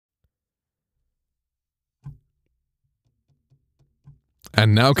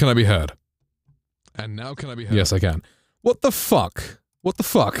And now can I be heard? Yes, I can. What the fuck? What the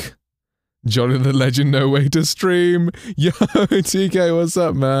fuck? Johnny the Legend, no way to stream. Yo, TK, what's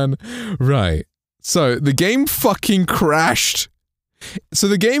up, man? Right. So, the game fucking crashed. So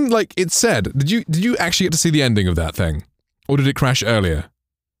the game, like it said, did you actually get to see the ending of that thing? Or did it crash earlier?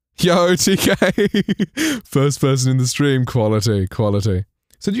 Yo, TK! First person in the stream, quality.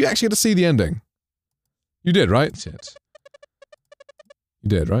 So did you actually get to see the ending? You did, right? Shit. You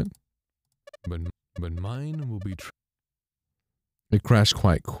did, right? But mine will be it crashed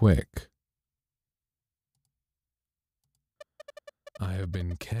quite quick. I have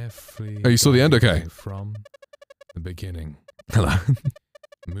been carefully... Oh, you saw the end? Okay. From the beginning. Hello.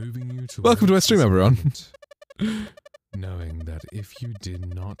 Moving you to welcome to my stream, everyone. Knowing that if you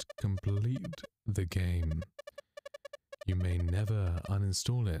did not complete the game, you may never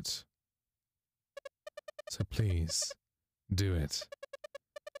uninstall it. So please, do it.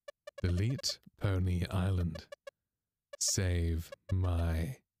 Delete Pony Island. Save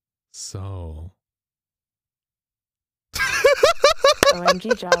my soul.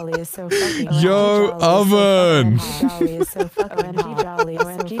 OMG Jolly is so fucking hot. Yo, Oven! Jolly is so fucking hot. Jolly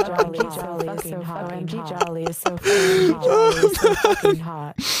is so fucking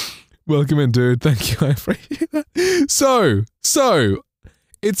hot. Welcome in, dude. Thank you. I appreciate that. So,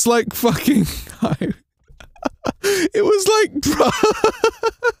 it's like fucking... it was like...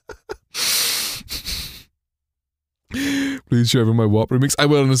 Please show over my WAP remix. I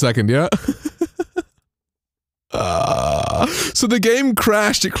will in a second, yeah? So the game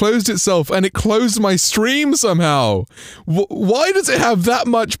crashed, it closed itself, and it closed my stream somehow. Why does it have that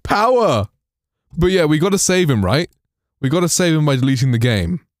much power? But yeah, we gotta save him, right? We gotta save him by deleting the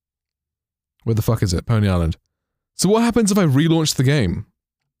game. Where the fuck is it? Pony Island. So what happens if I relaunch the game?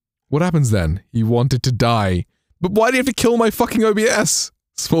 What happens then? He wanted to die. But why do you have to kill my fucking OBS?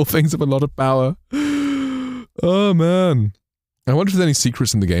 Small things have a lot of power. Oh man. I wonder if there's any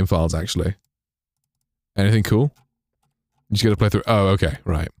secrets in the game files, actually. Anything cool? You just gotta play through- oh, okay,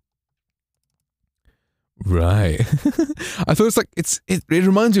 right. Right. I thought it's like, it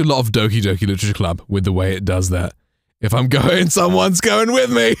reminds you a lot of Doki Doki Literature Club with the way it does that. If I'm going, someone's going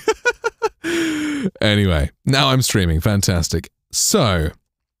with me! Anyway, now I'm streaming, fantastic. So,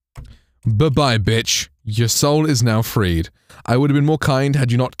 bye-bye, bitch. Your soul is now freed. I would have been more kind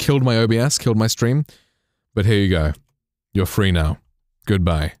had you not killed my OBS, killed my stream. But here you go. You're free now.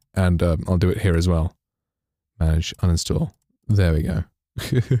 Goodbye. And I'll do it here as well. Manage, uninstall. There we go.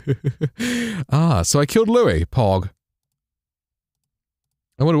 Ah, so I killed Louis. Pog.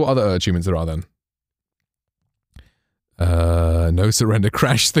 I wonder what other achievements there are then. No surrender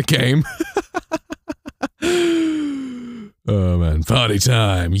crashed the game. Oh man, party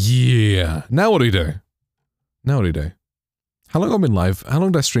time, yeah. Now what do we do? How long have I been live? How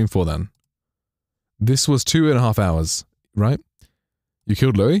long did I stream for then? This was 2.5 hours, right? You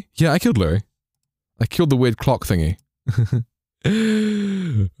killed Louis? Yeah, I killed Louis. I killed the weird clock thingy.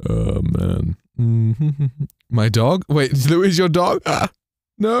 Oh man. My dog? Wait, Louis is your dog? Ah,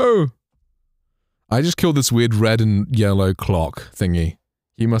 no! I just killed this weird red and yellow clock thingy.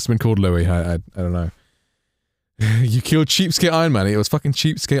 He must have been called Louis, I don't know. You killed Cheapskate Iron Man. It was fucking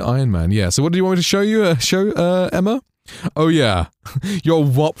Cheapskate Iron Man. Yeah, so what do you want me to show you? Emma? Oh yeah, your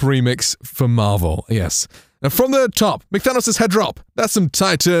WAP remix for Marvel. Yes. Now from the top, McThanos' head drop. That's some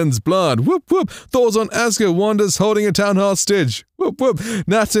Titans blood. Whoop whoop. Thor's on Asgard wanders holding a town hostage. Whoop whoop.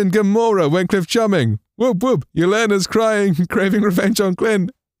 Nat and Gamora went cliff chumming. Whoop whoop. Yelena's crying, craving revenge on Glenn.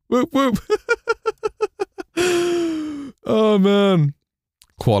 Whoop whoop. Oh man.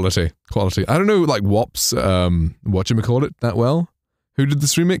 Quality. I don't know, like, WAP's, whatchamacallit that well? Who did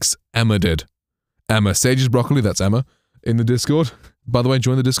this remix? Emma did. Emma. Sage's Broccoli, that's Emma. In the Discord. By the way,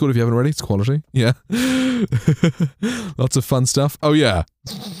 join the Discord if you haven't already, it's quality. Yeah. Lots of fun stuff. Oh yeah.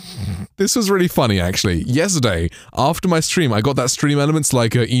 This was really funny, actually. Yesterday, after my stream, I got that Stream Elements,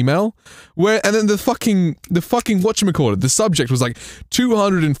 like, email, where, and then the fucking whatchamacallit, the subject was like,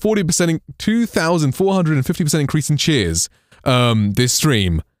 2,450% increase in cheers. This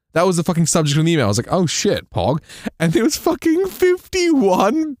stream. That was the fucking subject of the email. I was like, oh shit, Pog. And it was fucking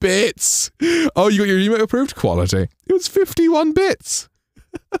 51 bits. Oh, you got your email approved? Quality. It was 51 bits.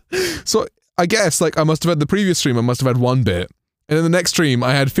 So, I guess, like, I must have had the previous stream, I must have had 1 bit. And then the next stream,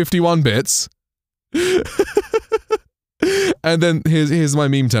 I had 51 bits. And then, here's my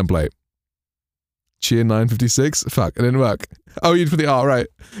meme template. Cheer 956? Fuck, it didn't work. Oh, you'd put the R, right.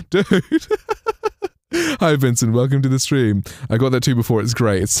 Dude. Hi Vincent, welcome to the stream. I got that too before, it's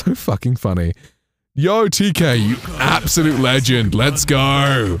great, it's so fucking funny. Yo TK, you absolute legend, let's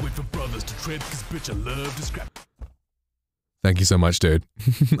go! Thank you so much, dude.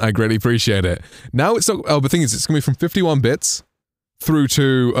 I greatly appreciate it. Now it's not, oh, the thing is, it's gonna be from 51 bits through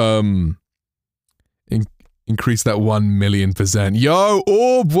to, increase that 1,000,000%. Yo,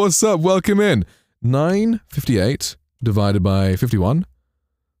 Orb, what's up? Welcome in. 958 divided by 51.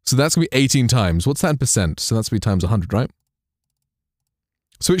 So that's gonna be 18 times. What's that in percent? So that's gonna be times 100, right?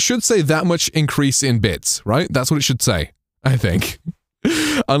 So it should say that much increase in bits, right? That's what it should say, I think.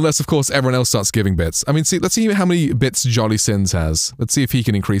 Unless, of course, everyone else starts giving bits. I mean, see, let's see how many bits Jolly Sins has. Let's see if he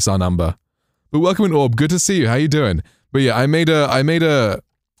can increase our number. But welcome in, Orb. Good to see you. How you doing? But yeah, I made a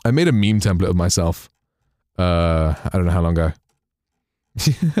meme template of myself. I don't know how long ago.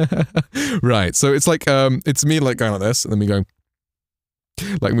 Right, so it's like, it's me like going like this, and then me going,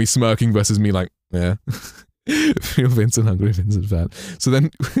 like me smirking versus me like, yeah. Feel Vincent hungry, Vincent fat. So then,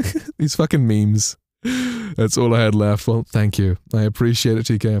 these fucking memes. That's all I had left. Well, thank you. I appreciate it,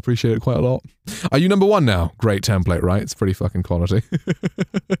 TK. I appreciate it quite a lot. Are you number 1 now? Great template, right? It's pretty fucking quality.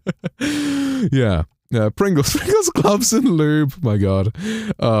 Yeah. Yeah, Pringles, gloves and lube. My god.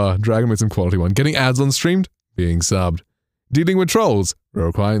 Dragon made some quality one. Getting ads on streamed? Being subbed. Dealing with trolls?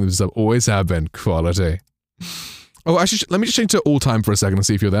 Requiring them to sub. Always have been. Quality. Oh, actually, let me just change to all time for a second and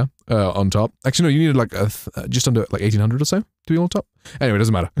see if you're there. On top. Actually, no, you needed like just under like 1800 or so to be on top. Anyway, it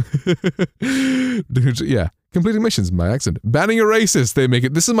doesn't matter. Yeah. Completing missions, my accent. Banning a racist, they make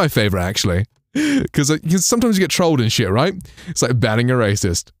it. This is my favorite, actually. Because sometimes you get trolled and shit, right? It's like banning a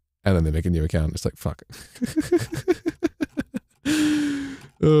racist. And then they make a new account. It's like, fuck.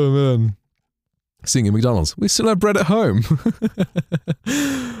 Oh, man. Singing McDonald's. We still have bread at home.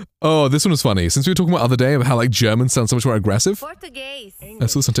 Oh, this one was funny. Since we were talking about the other day about how, like, Germans sound so much more aggressive. Português. I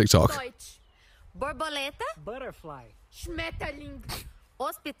saw this on TikTok. Deutsch. Borboleta. Butterfly. Schmetterling.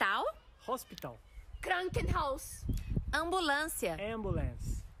 Hospital. Hospital. Krankenhaus. Ambulância.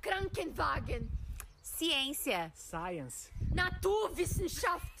 Ambulance. Krankenwagen. Ciência. Science.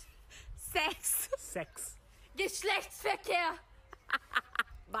 Naturwissenschaft. Sex. Sex. Geschlechtsverkehr.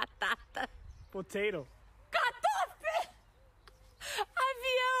 Batata. Potato. Kartoffel.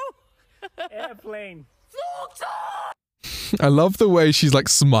 Avião. Airplane. Flugzeug. I love the way she's like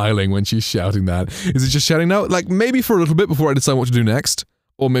smiling when she's shouting that. Is it just shouting now? Like maybe for a little bit before I decide what to do next.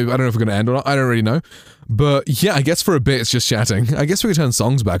 Or maybe, I don't know if we're going to end or not. I don't really know. But yeah, I guess for a bit it's just chatting. I guess we could turn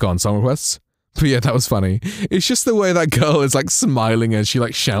songs back on, song requests. But yeah, that was funny. It's just the way that girl is like smiling as she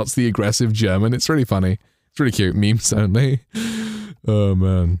like shouts the aggressive German. It's really funny. It's really cute. Memes only. Oh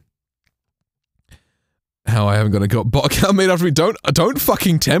man. How I haven't got a bot account made after me. Don't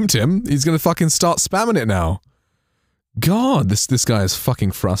fucking tempt him. He's gonna fucking start spamming it now. God, this guy is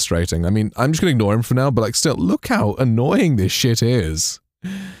fucking frustrating. I mean, I'm just gonna ignore him for now, but like still, look how annoying this shit is.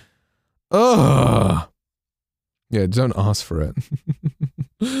 Ugh. Yeah, don't ask for it.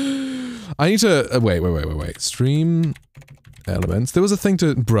 I need to, wait. Stream elements. There was a thing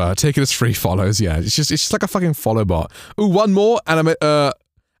to, bruh, take it as free follows, yeah. It's just like a fucking follow bot. Ooh, one more, and I'm at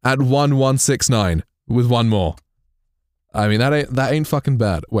 1169 with one more. I mean, that ain't fucking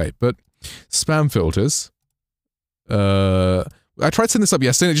bad. Wait, but spam filters. I tried setting this up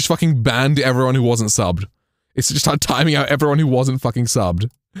yesterday and it just fucking banned everyone who wasn't subbed. It's just started timing out everyone who wasn't fucking subbed.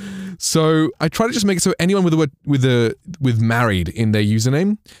 So I tried to just make it so anyone with married in their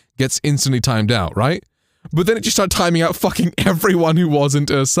username gets instantly timed out, right? But then it just started timing out fucking everyone who wasn't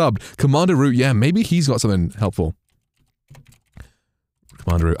subbed. Commander Root, yeah, maybe he's got something helpful.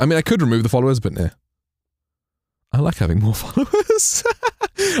 Commander Root. I mean, I could remove the followers, but nah. I like having more followers.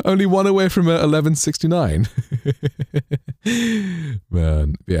 Only one away from 1169.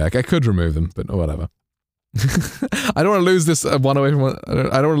 Man, yeah, I could remove them, but whatever. I don't want to lose this one away from one. I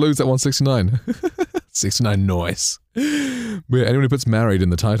don't want to lose that 169. 69 noise. But yeah, anyone who puts married in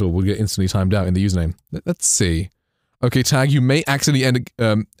the title will get instantly timed out in the username. Let's see. Okay, tag, you may accidentally end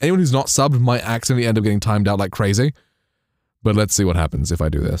anyone who's not subbed might accidentally end up getting timed out like crazy. But let's see what happens if I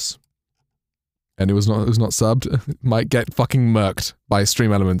do this. And who's not subbed might get fucking murked by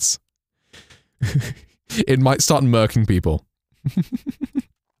stream elements. It might start murking people.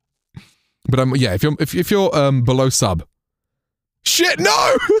 But yeah, if you're below sub. Shit,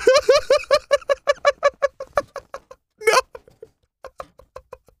 no! No!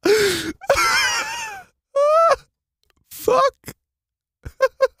 Fuck!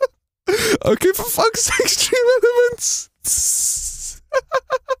 Okay, for fuck's sake, stream elements!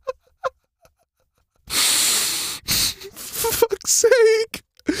 For fuck's sake!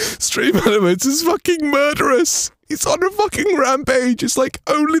 Stream elements is fucking murderous! He's on a fucking rampage! It's like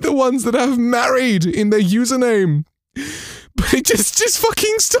only the ones that have married in their username! But it just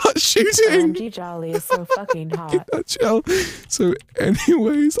fucking starts shooting! OMG Jolly is so fucking hot. So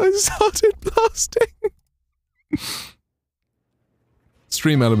anyways, I started blasting.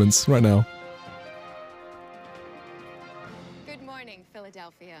 Stream Elements right now. Good morning,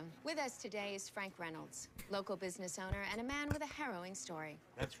 Philadelphia. With us today is Frank Reynolds, local business owner and a man with a harrowing story.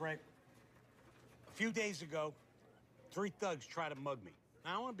 That's right. A few days ago, 3 thugs tried to mug me.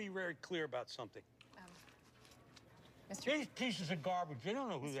 Now, I want to be very clear about something. These pieces of garbage, they don't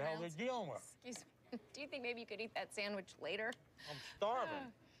know who the hell they're dealing with. Excuse me. Do you think maybe you could eat that sandwich later? I'm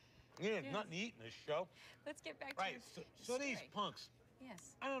starving. Yeah, nothing to eat in this show. Let's get back Right, to so these punks,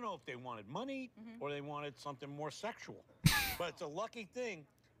 Yes. I don't know if they wanted money or they wanted something more sexual. But it's a lucky thing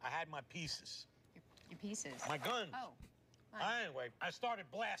I had my pieces. Your pieces. My guns. Oh. Anyway, I started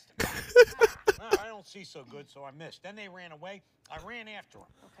blasting. I don't see so good, so I missed. Then they ran away. I ran after them.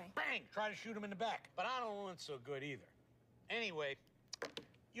 Okay. Bang! Try to shoot them in the back. But I don't run so good either. Anyway,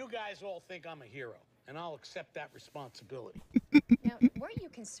 you guys all think I'm a hero, and I'll accept that responsibility. Now, weren't you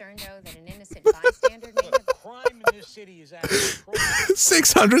concerned, though, that an innocent bystander may have... Crime in this city is out of control.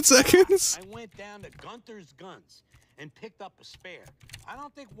 600 seconds? I went down to Gunther's Guns and picked up a spare. I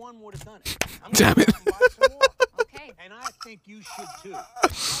don't think one would have done it. I'm Damn it. Buy some more. Okay. And I think you should too.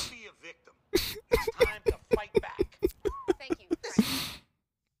 Don't be a victim. It's time to fight back. Thank you, Frank.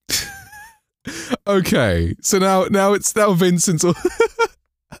 Okay, so now Vincent's all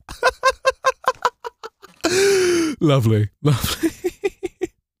lovely.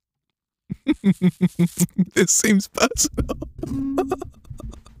 This seems personal.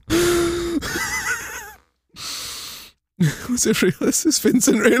 Was it real? Is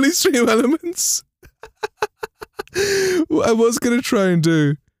Vincent really Stream Elements? What I was gonna try and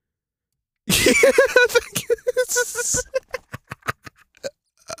do. Yeah, thank you.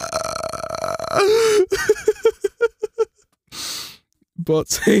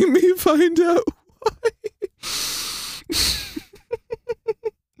 Bots hate me, find out why.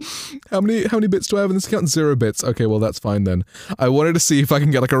 How many bits do I have in this account? 0 bits. Okay, well that's fine then. I wanted to see if I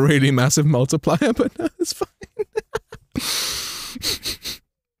can get like a really massive multiplier, but no, it's fine.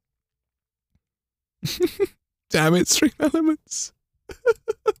 Damn it, Stream Elements.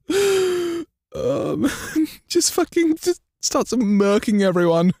 Just starts murking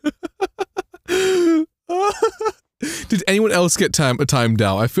everyone. Did anyone else get timed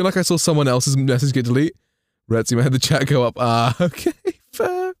out? I feel like I saw someone else's message get delete. Retsy, I had the chat go up. Okay,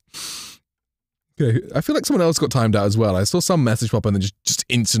 fair. Okay, I feel like someone else got timed out as well. I saw some message pop and then just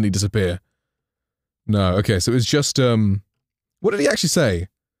instantly disappear. No, okay, so it was just, what did he actually say?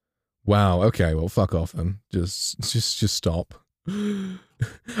 Wow, okay, well, fuck off then. Just stop. And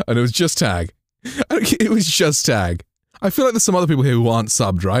it was just tag. It was just tag. I feel like there's some other people here who aren't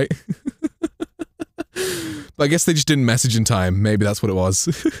subbed, right? But I guess they just didn't message in time. Maybe that's what it was.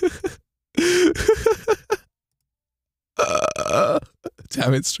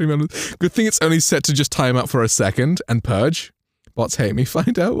 Damn it, Stream Elements. Good thing it's only set to just time out for a second and purge. Bots hate me,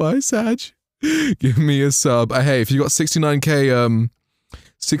 find out why, Sag. Give me a sub. Hey, if you got 69k,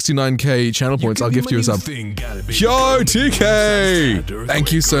 69k channel points, I'll gift you a sub. Yo, TK!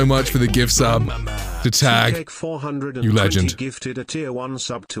 Thank you so much for the gift sub to Tag. You legend. Gifted a tier 1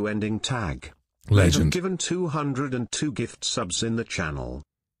 sub to ending Tag. Legend. Given 202 gift subs in the channel.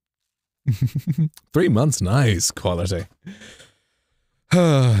 3 months, nice quality.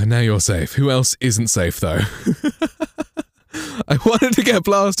 Now you're safe. Who else isn't safe though? I wanted to get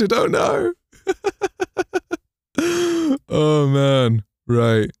blasted. Oh no. Oh man.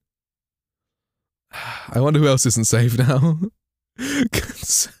 Right. I wonder who else isn't safe now.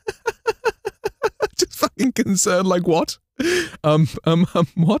 Just fucking concerned, like what?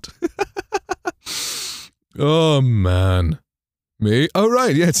 What? Oh man. Me? Oh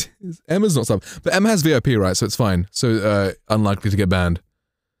right, yeah, Emma's not sub. But Emma has VIP, right, so it's fine. So, unlikely to get banned.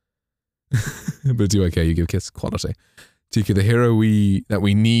 But do okay, you give kiss quality. TK, the hero that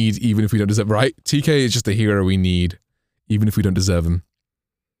we need, even if we don't deserve, right? TK is just the hero we need, even if we don't deserve him.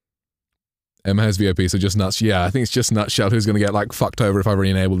 Emma has VIP, so just nuts. Yeah, I think it's just Nutshell who's gonna get, like, fucked over if I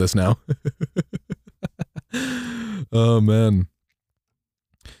re-enable this now. Oh, man.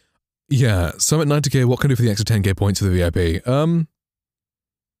 Yeah, so I'm at 90k, what can I do for the extra 10k points for the VIP?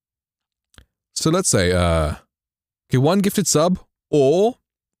 So let's say, okay, 1 gifted sub, or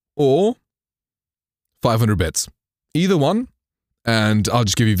 500 bits. Either one, and I'll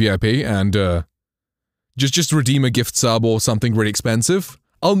just give you VIP, and, just redeem a gift sub or something really expensive.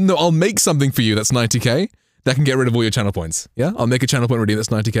 I'll make something for you that's 90k, that can get rid of all your channel points. Yeah, I'll make a channel point redeem that's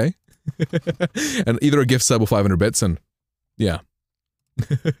 90k. And either a gift sub or 500 bits, and, yeah.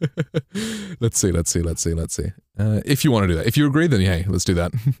 Let's see. If you want to do that. If you agree, then hey, let's do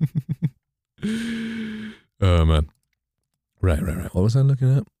that. Oh, man. Right. What was I looking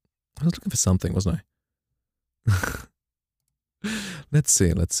at? I was looking for something, wasn't I? Let's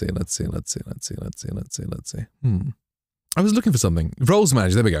see. I was looking for something. Roles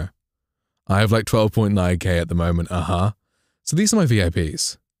manager, there we go. I have like 12.9k at the moment, So these are my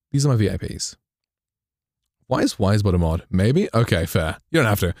VIPs. Why is Wisebot a mod? Maybe? Okay, fair. You don't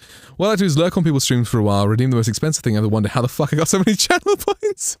have to. What I like to do is lurk on people's streams for a while, redeem the most expensive thing ever, wonder how the fuck I got so many channel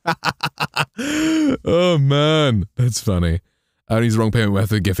points. Oh man, that's funny. I only use the wrong payment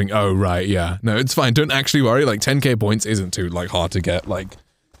method of gifting. Oh right, yeah. No, it's fine. Don't actually worry. Like 10k points isn't too like hard to get. Like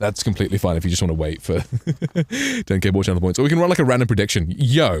that's completely fine if you just want to wait for 10k more channel points. Or we can run like a random prediction.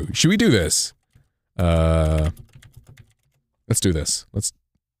 Yo, should we do this? Let's do this.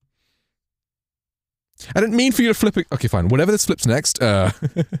 I didn't mean for you to flip it. Okay, fine. Whatever this flips next, just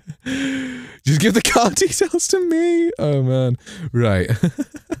give the card details to me. Oh, man. Right.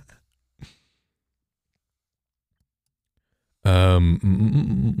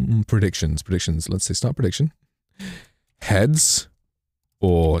 Predictions. Let's say start prediction. Heads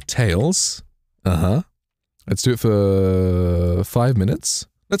or tails. Let's do it for 5 minutes.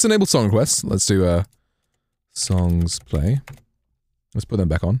 Let's enable song requests. Let's do, songs play. Let's put them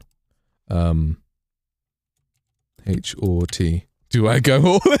back on. H or T. Do I go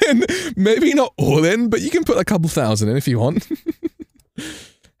all in? Maybe not all in, but you can put a couple thousand in if you want.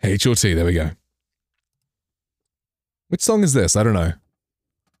 H or T, there we go. Which song is this? I don't know.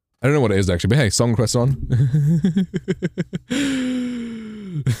 I don't know what it is actually, but hey, song request on.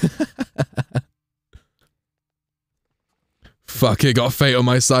 Fuck it, got fate on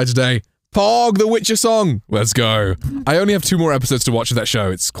my side today. Pog, the Witcher song! Let's go. I only have 2 more episodes to watch of that show,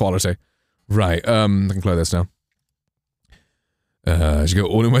 it's quality. Right, I can close this now. I should go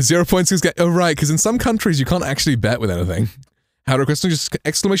all in my 0 points. Oh, right, because in some countries you can't actually bet with anything. How to request just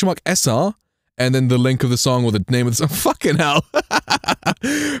exclamation mark SR, and then the link of the song or the name of the song. Fucking hell.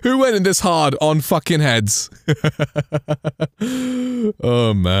 Who went in this hard on fucking heads?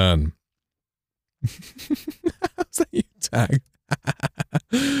 Oh, man. How's that you tag?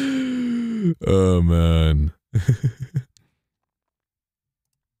 Oh, man.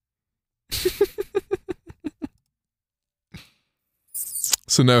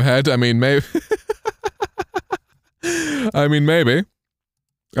 So no head, I mean, maybe. Maybe.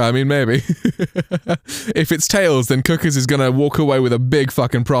 If it's tails, then Cookers is gonna walk away with a big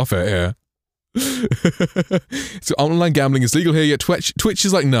fucking profit here. So online gambling is legal here, yet Twitch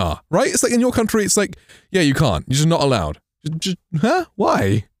is like, nah, right? It's like in your country, it's like, yeah, you can't. You're just not allowed. Huh?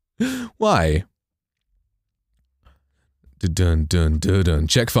 Why? Why? Dun.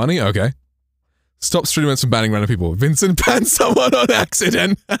 Check funny? Okay. Stop streaming from banning random people. Vincent banned someone on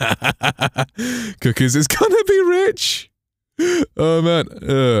accident. Cookies is gonna be rich. Oh man.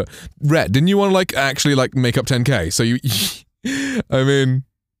 Rhett, didn't you want to like actually like make up 10k? So you I mean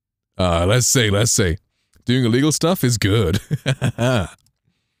let's see. Doing illegal stuff is good.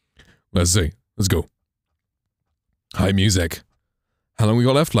 Let's see. Let's go. High music. How long we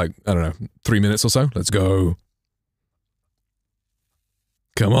got left? Like, I don't know, 3 minutes or so? Let's go.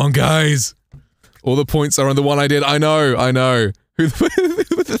 Come on, guys. All the points are on the one I did. I know. Who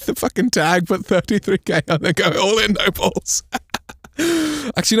the fucking tag put 33k on and go all in, no balls.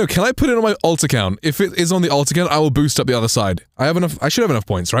 Actually, no, can I put it on my alt account? If it is on the alt account, I will boost up the other side. I should have enough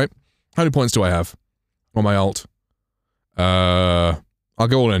points, right? How many points do I have on my alt? I'll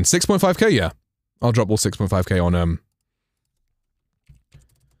go all in. 6.5k, yeah. I'll drop all 6.5k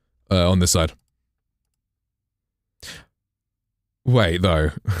on this side. Wait,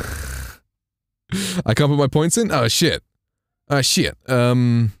 though. I can't put my points in? Oh, shit. Shit.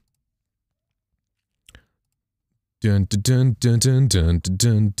 Hot.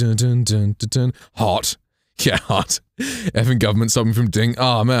 Yeah, hot. Effing government stopped me from doing.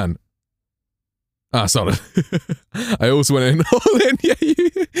 Ah, man. Ah, solid. I also went in all in. Yeah,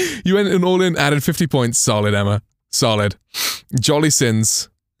 you went in all in, added 50 points. Solid, Emma. Solid. Jolly sins.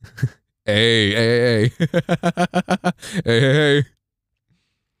 Hey. Hey.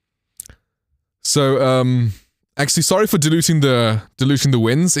 So, actually, sorry for diluting the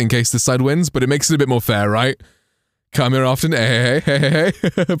wins in case this side wins, but it makes it a bit more fair, right? Come here often, hey.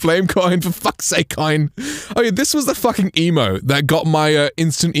 Blame coin, for fuck's sake, coin. Oh yeah, this was the fucking emote that got my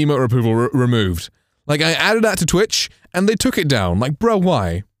instant emote approval removed. Like, I added that to Twitch, and they took it down. Like, bro,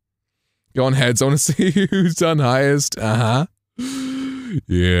 why? Go on, heads, I wanna see who's done highest. Yeah.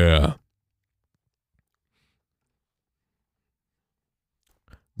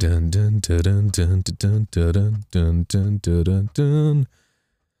 Dun.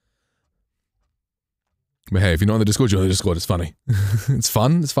 But hey, if you're not on the Discord, join the Discord. It's funny. It's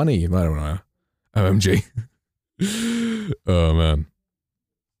fun. It's funny. I don't know. OMG. Oh man.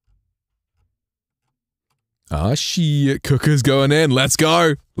 Ah, shit. Cooker's going in. Let's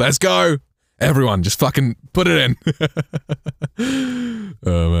go. Let's go. Everyone, just fucking put it in.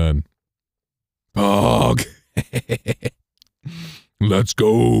 Oh, man. Pog. Let's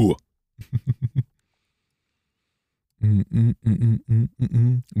go.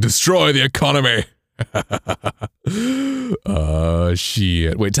 Destroy the economy. Oh,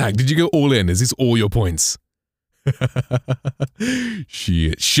 shit. Wait, Tag, did you go all in? Is this all your points?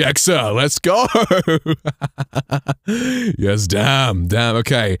 Shit. Shexa, let's go. Yes, damn,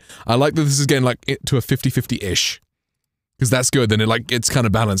 okay. I like that this is getting, like, to a 50-50-ish. Because that's good, then it's kind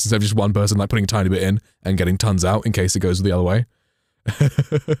of balanced instead of just one person, like, putting a tiny bit in and getting tons out in case it goes the other way.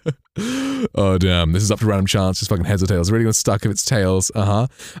 Oh, damn. This is up to random chance. Just fucking heads or tails. Really gonna stuck if it's tails. I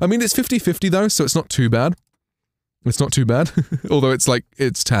mean, it's 50-50 though, so it's not too bad. It's not too bad. Although it's like,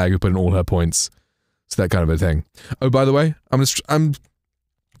 it's Tag who put in all her points. So that kind of a thing. Oh, by the way, I'm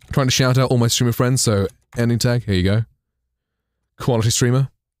trying to shout out all my streamer friends, so ending Tag, here you go. Quality streamer.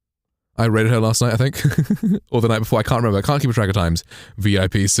 I rated her last night, I think. Or the night before, I can't remember. I can't keep a track of times.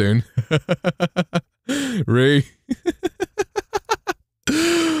 VIP soon. Re.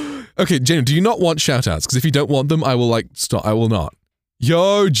 Okay, Jane, do you not want shoutouts? Because if you don't want them, I will, like, stop. I will not.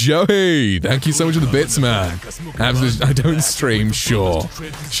 Yo, Joey! Thank you so much for the bits, man. Absolutely. I don't stream, sure.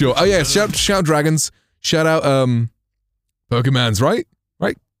 Sure. Oh, yeah, shout dragons. Shout out, Pokemans, right?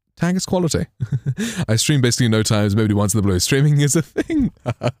 Right? Tag is quality. I stream basically in no time, as maybe once in the blue. Streaming is a thing.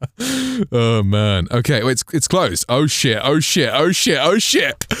 Oh, man. Okay, wait, it's closed. Oh, shit. Oh, shit. Oh, shit. Oh,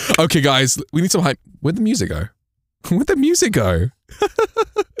 shit. Okay, guys, we need some hype. Where'd the music go? Where'd the music go?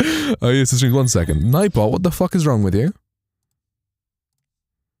 Oh, yes, just 1 second. Nightbot, what the fuck is wrong with you?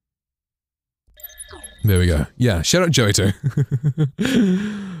 There we go. Yeah, shout out Joey too.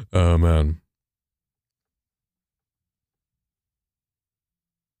 Oh, man.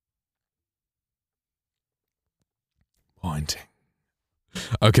 Pointing.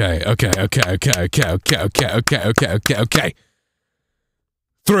 Okay.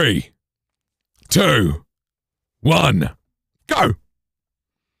 3, 2, 1, go!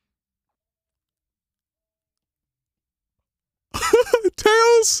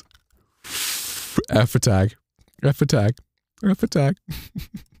 Tails! F attack. F attack. F attack.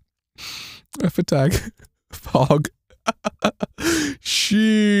 F attack. Fog.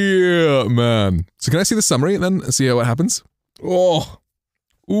 Shit, man. So can I see the summary then and see what happens? Oh.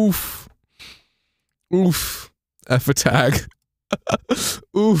 Oof. Oof. F attack.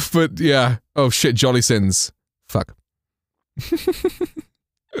 Oof, but yeah. Oh shit, Jolly Sins. Fuck.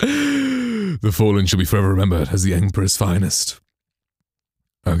 The fallen shall be forever remembered as the Emperor's finest.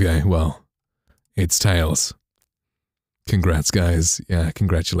 Okay, well, it's tails. Congrats, guys. Yeah,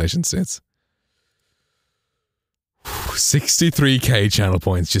 congratulations, it's 63k channel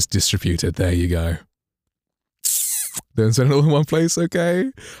points just distributed. There you go. Don't send it all in one place,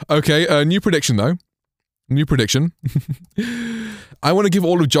 okay? Okay, new prediction, though. New prediction. I want to give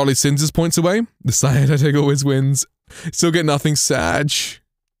all of Jolly Sins' points away. The side I take always wins. Still get nothing, Sag.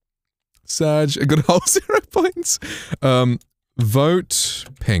 Sag, I got a whole 0 points. Vote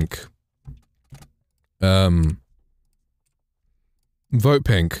pink. Vote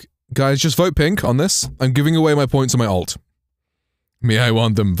pink. Guys, just vote pink on this. I'm giving away my points on my alt. Me, I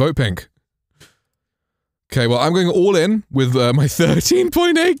want them. Vote pink. Okay, well, I'm going all in with my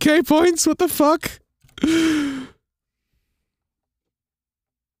 13.8k points. What the fuck? I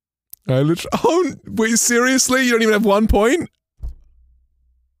literally— oh, wait, seriously? You don't even have 1 point?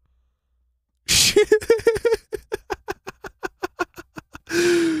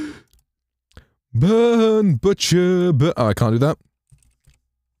 Burn, butcher, burn. Oh, I can't do that.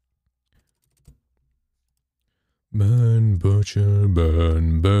 Burn, butcher,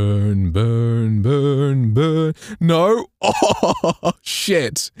 burn, burn, burn, burn, burn. No! Oh,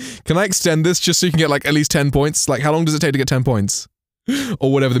 shit. Can I extend this just so you can get, like, at least 10 points? Like, how long does it take to get 10 points?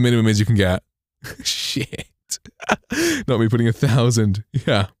 Or whatever the minimum is you can get. Shit. Not me putting 1,000.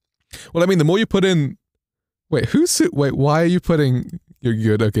 Yeah. Well, I mean, the more you put in— wait, wait, why are you putting— you're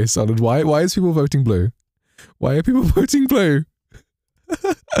good, okay, solid. Why is people voting blue? Why are people voting blue?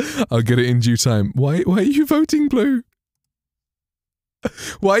 I'll get it in due time. Why are you voting blue?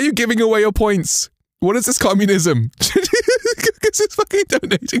 Why are you giving away your points? What is this communism? Because it's fucking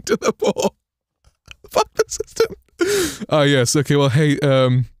donating to the poor. Fuck the system. Ah, yes, okay, well, hey,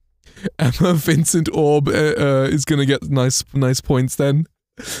 Emma Vincent Orb is gonna get nice points then.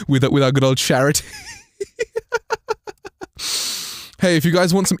 With our good old charity. Hey, if you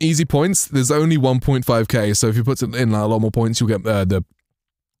guys want some easy points, there's only 1.5k, so if you put in a lot more points, you'll get the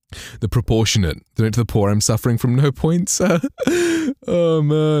proportionate. Donate to the poor, I'm suffering from no points. Oh,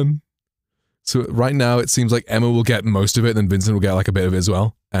 man. So right now it seems like Emma will get most of it, then Vincent will get like a bit of it as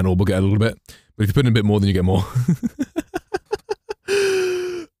well, and Orb will get a little bit. But if you put in a bit more, then you get more.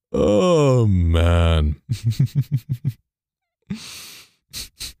 Oh, man.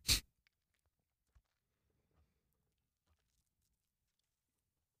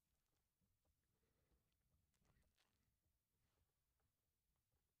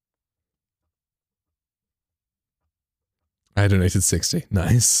 I donated 60.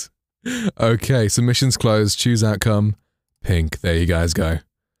 Nice. Okay, submissions closed. Choose outcome. Pink. There you guys go.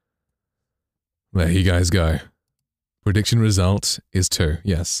 There you guys go. Prediction result is 2.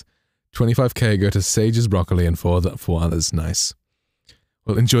 Yes. 25k go to Sage's Broccoli and 4 others. Nice.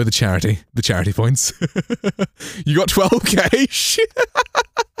 Well, enjoy the charity points. You got 12k? Shit.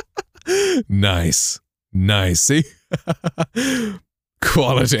 Nice. Nice. See?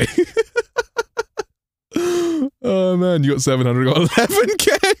 Quality. Oh man, you got 700, got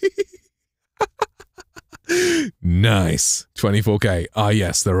 11k. Nice. 24k. Ah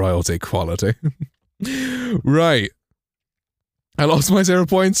yes, the royalty quality. Right. I lost my 0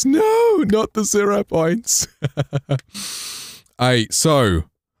 points. No, not the 0 points. Aight, so,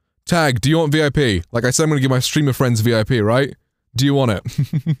 Tag, do you want VIP? Like I said, I'm gonna give my streamer friends VIP, right? Do you want it?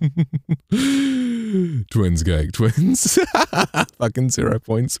 Twins cake, twins. Fucking 0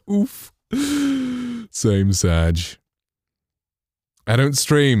 points. Oof. Same Sag. I don't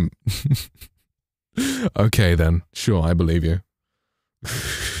stream. Okay then, sure, I believe you.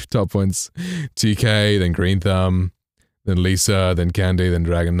 Top points. TK, then Green Thumb, then Lisa, then Candy, then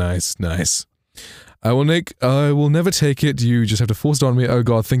Dragon. Nice, nice. I will never take it. You just have to force it on me. Oh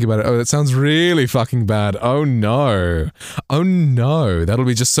god, think about it. Oh, that sounds really fucking bad. Oh no. Oh no. That'll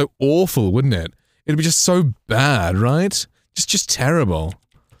be just so awful, wouldn't it? It'll be just so bad, right? Just terrible.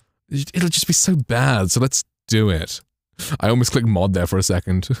 It'll just be so bad, so let's do it. I almost clicked mod there for a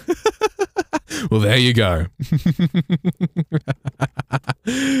second. Well, there you go.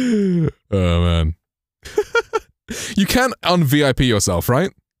 Oh, man. You can un-VIP yourself,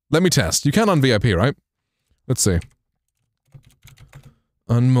 right? Let me test. You can un-VIP, right? Let's see.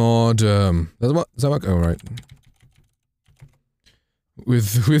 Unmod, does that work? Oh, right.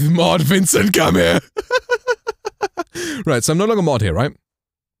 With mod Vincent, come here! Right, so I'm no longer mod here, right?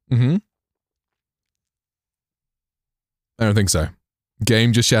 Mm-hmm. I don't think so.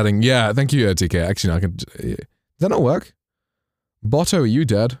 Game just shouting. Yeah, thank you, TK. Actually, no, I can... Does that not work? Botto, are you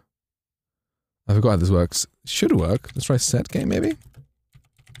dead? I forgot how this works. Should work. Let's try set game, maybe?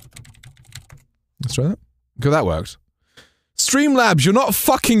 Let's try that. Okay, that worked. Streamlabs, you're not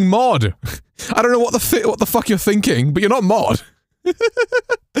fucking mod! I don't know what the fuck you're thinking, but you're not mod.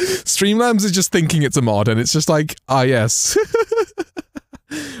 Streamlabs is just thinking it's a mod, and it's just like, ah, yes.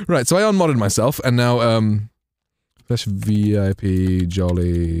 Right, so I unmodded myself, and now, VIP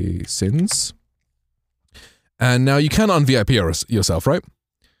Jolly Sins. And now you can un-VIP yourself, right?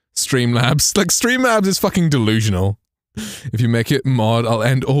 Streamlabs. Like, Streamlabs is fucking delusional. If you make it mod, I'll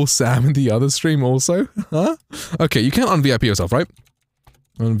end all Sam in the other stream also. Huh? Okay, you can un-VIP yourself, right?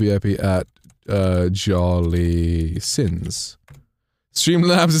 Un-VIP at, Jolly Sins.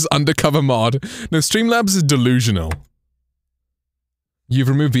 Streamlabs is undercover mod. No, Streamlabs is delusional. You've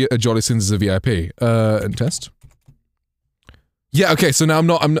removed Jolly Sins as a VIP. And test. Yeah, okay, so now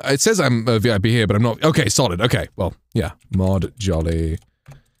it says I'm a VIP here, but I'm not. Okay, solid, okay, well, yeah. Mod Jolly.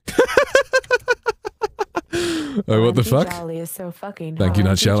 Oh, what the fuck? Jolly is so fucking Thank you,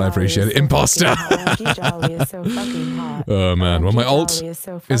 Nutshell, I appreciate it. Imposter! Jolly is so fucking hot. Oh man, well my alt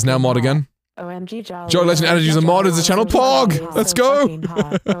is now mod again. OMG Jolly. Joe Legend added you as a mod as the channel Pog! Let's go!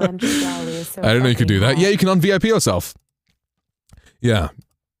 I didn't know you could do that. Yeah, you can un-VIP yourself. Yeah.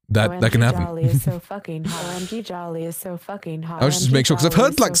 That can happen. Jolly is so fucking hot. OMG Jolly is so fucking hot. I was just to make sure, because I've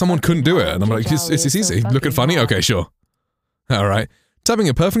heard like someone couldn't do it, and I'm like, it's easy. Look at funny? Okay, sure. Alright. Typing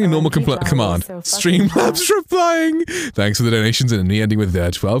a perfectly normal command. Streamlabs replying! Thanks for the donations and me ending with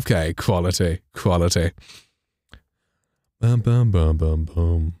 12k. Quality. Quality. Bum bum bum bum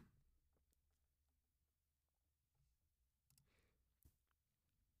bum.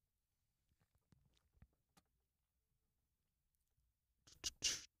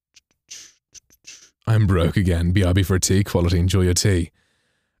 I'm broke again. BRB for a tea. Quality. Enjoy your tea.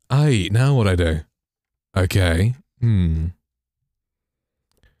 Aye, now what I do? Okay.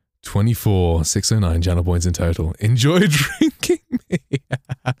 24,609 channel points in total. Enjoy drinking me.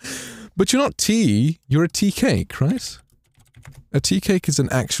 But you're not tea, you're a tea cake, right? A tea cake is an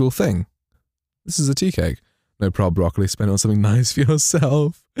actual thing. This is a tea cake. No prob broccoli, spend it on something nice for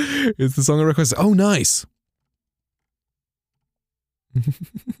yourself. It's the song I requested. Oh, nice!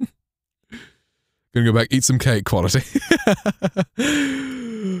 Gonna go back, eat some cake, quality.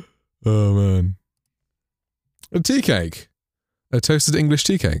 Oh man. A tea cake. A toasted English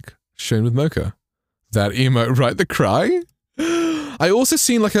tea cake. Shown with mocha. That emote, right? The cry? I also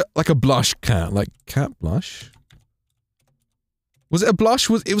seen like a blush cat. Like cat blush? Was it a blush?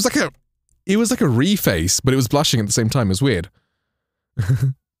 It was like a reface, but it was blushing at the same time. It was weird.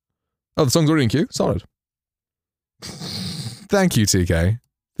 Oh, the song's already in queue? Solid. Thank you, TK.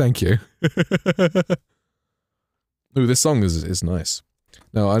 Thank you. Ooh, this song is nice.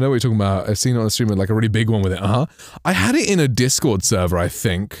 No, I know what you're talking about. I've seen it on the stream with like a really big one with it. I had it in a Discord server, I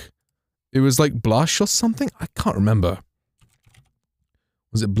think. It was like Blush or something? I can't remember.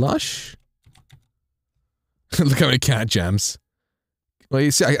 Was it Blush? Look how many cat jams. Well,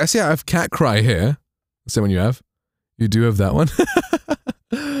 you see, I see I have Cat Cry here. That's the one you have. You do have that one.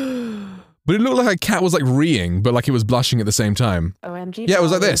 But it looked like a cat was like reeing, but like it was blushing at the same time. OMG. Yeah, it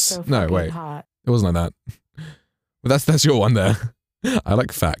was like this. So No, fucking wait. hot. It wasn't like that. But that's your one there. I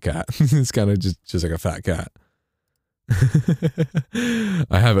like fat cat. It's kind of just like a fat cat.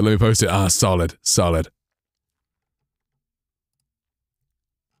 I have it. Let me post it. Ah, solid. Solid.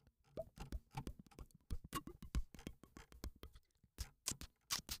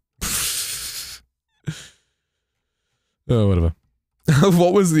 Oh, whatever.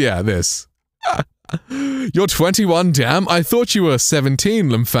 What was this? You're 21, damn. I thought you were 17,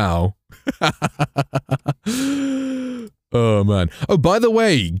 Limfao. Oh, man. Oh, by the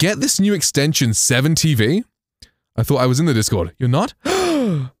way, get this new extension, 7TV. I thought I was in the Discord. You're not?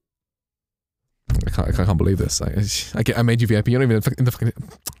 I can't believe this. I made you VIP. You're not even in the fucking...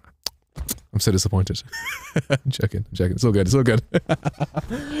 I'm so disappointed. I'm joking. It's all good. It's all good.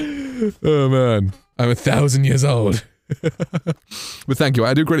 Oh, man. I'm 1,000 years old. But thank you.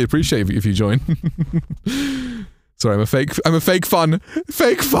 I do greatly appreciate if you join. Sorry, I'm a fake fun.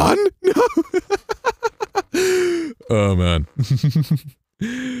 Fake fun? No. Oh man.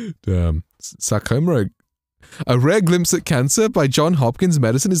 Damn. Sarcoma. A rare glimpse at cancer by John Hopkins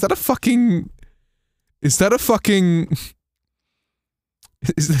Medicine. Is that a fucking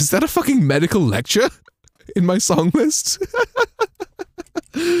medical lecture in my song list?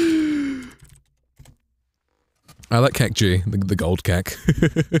 I like Kek G, the gold Kek.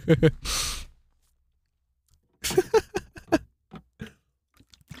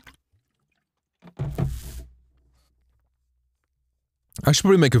 I should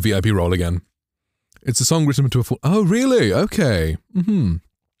probably make a VIP roll again. It's a song written to a full... Oh, really? Okay. Mm-hmm.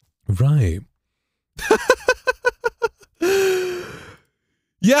 Right.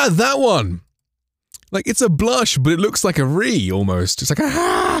 Yeah, that one! Like, it's a blush, but it looks like a re, almost. It's like a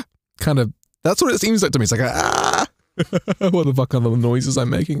ah! Kind of... That's what it seems like to me. It's like a ah! What the fuck are the noises I'm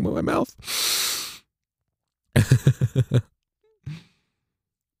making with my mouth?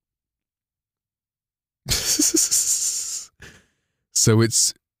 So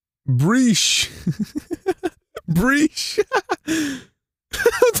it's Breesh. Breesh.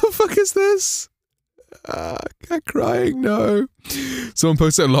 What the fuck is this? Cat crying, no. Someone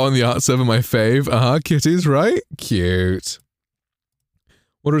posted a lot on the art server, my fave. Kitties, right? Cute.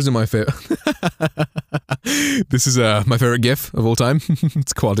 What is in my favorite? This is my favorite GIF of all time.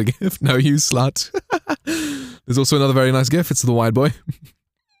 It's quad a GIF. No, you slut. There's also another very nice GIF. It's the wide boy.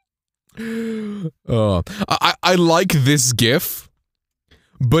 Oh, I like this GIF,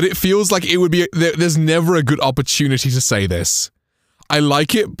 but it feels like it would be. There's never a good opportunity to say this. I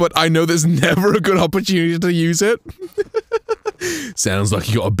like it, but I know there's never a good opportunity to use it. Sounds like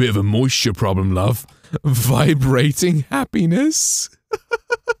you got a bit of a moisture problem, love. Vibrating happiness.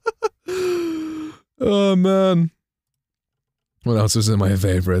 Oh man. What else was in my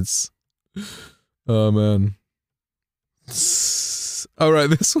favorites? Oh man. Alright,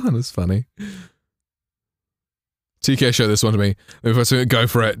 this one is funny. TK, show this one to me. If I go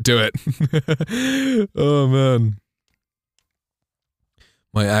for it, do it. Oh man.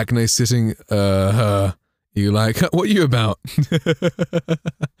 My acne sitting, you like, what are you about?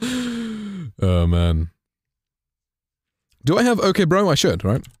 Oh man. Do I have Okay Bro? I should,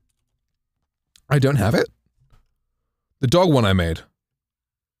 right? I don't have it? The dog one I made.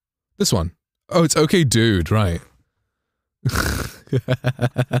 This one. Oh, it's Okay Dude, right.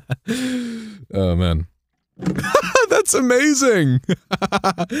 Oh man. That's amazing!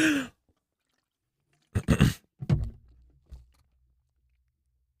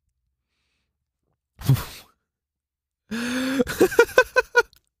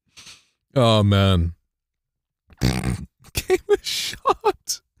 Oh man. Game a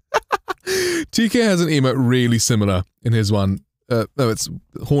shot. TK has an emote really similar in his one. No, it's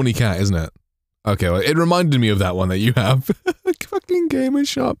Horny Cat, isn't it? Okay, well, it reminded me of that one that you have. Fucking gamer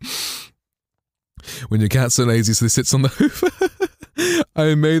shop. When your cat's so lazy, so it sits on the hoof.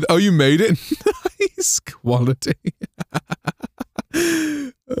 I made. Oh, you made it. Nice quality.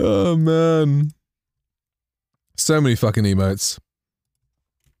 Oh man, so many fucking emotes.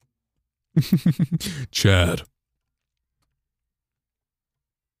 Chad.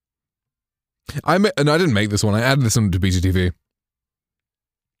 I didn't make this one. I added this one to BGTV.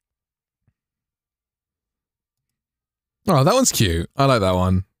 Oh, that one's cute. I like that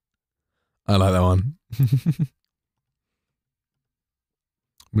one. I like that one.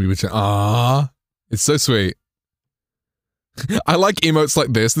 Ah, it's so sweet. I like emotes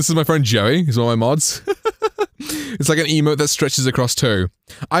like this. This is my friend Joey. He's one of my mods. It's like an emote that stretches across two.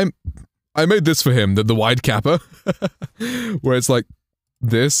 I made this for him, the wide capper, where it's like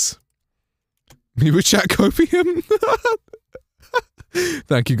this. Me with chat copy him.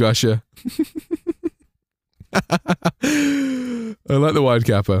 Thank you, Gusha. I like the wide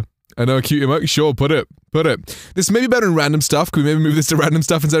capper. I know a cute emote. Sure, put it. Put it. This may be better in random stuff. Could we maybe move this to random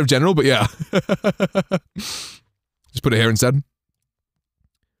stuff instead of general? But yeah. Just put it here instead.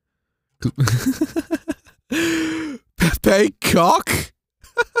 Pepe cock?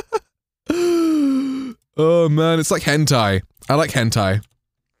 Oh man, it's like hentai. I like hentai.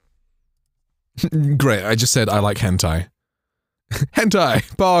 Great, I just said I like hentai.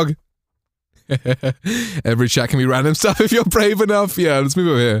 Hentai, bog. Every chat can be random stuff if you're brave enough. Yeah, let's move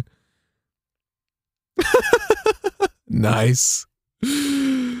over here. Nice.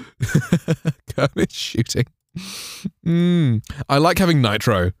 Kermit shooting. I like having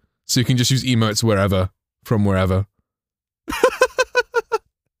nitro, so you can just use emotes wherever, from wherever.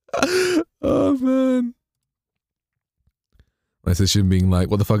 Oh man. My sister being like,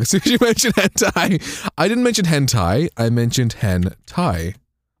 what the fuck? As soon as you mentioned hentai. I didn't mention hentai, I mentioned hen tie.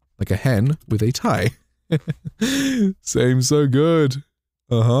 Like a hen with a tie. Same, so good.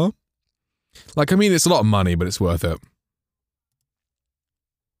 Uh-huh. Like, I mean, it's a lot of money, but it's worth it.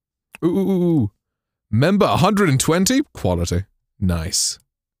 Ooh. Member 120? Quality. Nice.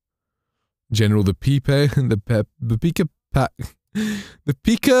 General the Pipe, the Pika Pack. The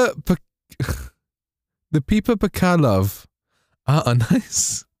Pika the Pipa Pakalov. Ah,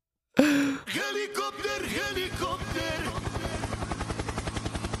 nice. Helicopter, helicopter.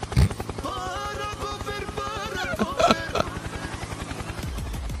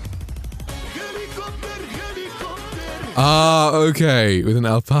 Ah, okay, with an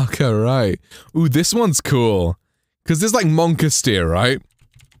alpaca, right. Ooh, this one's cool. Because there's like monka steer, right?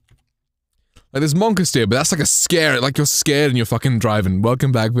 Like there's monka steer, but that's like a scare, like you're scared and you're fucking driving.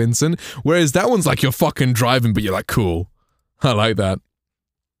 Welcome back, Vincent. Whereas that one's like you're fucking driving, but you're like, cool. I like that.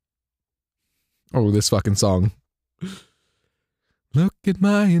 Oh, this fucking song. Look at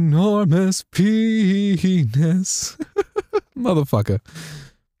my enormous penis. Motherfucker.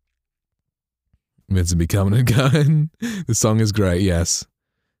 Vincent becoming a gun. The song is great, yes.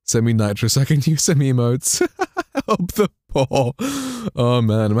 Send me nitro so I can use some emotes. Help the poor. Oh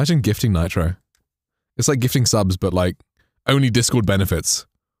man, imagine gifting nitro. It's like gifting subs, but like, only Discord benefits.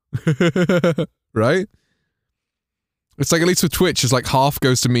 Right? It's like, at least with Twitch, it's like half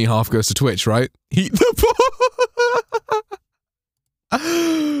goes to me, half goes to Twitch, right? Eat the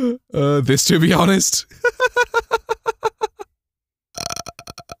poor. This to be honest.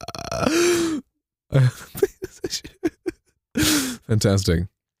 Fantastic.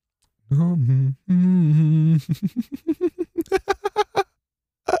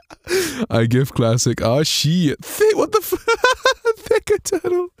 I give classic. Ah, shit. What the f- Thicker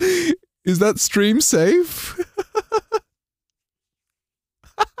turtle. Is that stream safe?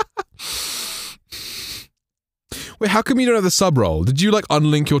 Wait, how come you don't have the sub roll? Did you like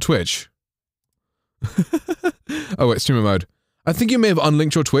unlink your Twitch? Oh wait, streamer mode. I think you may have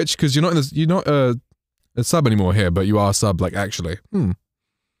unlinked your Twitch because you're not in this, you're not a sub anymore here, but you are a sub like actually.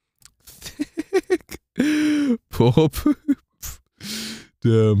 Thick. Poor poop.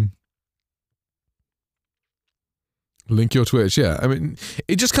 Damn. Link your Twitch, yeah. I mean,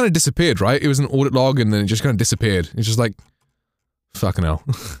 it just kind of disappeared, right? It was an audit log and then it just kind of disappeared. It's just like, fucking hell.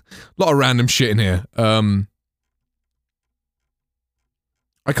 A lot of random shit in here. I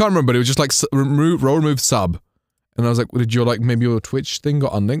can't remember, but it was just like remove sub. And I was like, did your, like, maybe your Twitch thing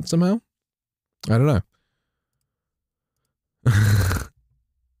got unlinked somehow? I don't know.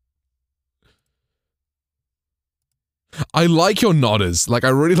 I like your nodders. Like, I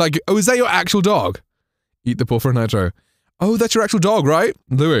really like it. Oh, is that your actual dog? Eat the paw for a nitro. Oh, that's your actual dog, right?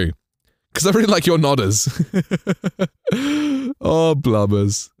 Louis. Because I really like your nodders. Oh,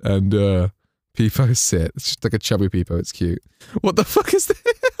 blubbers. And, Peepo sit. It's just like a chubby Peepo. It's cute. What the fuck is this?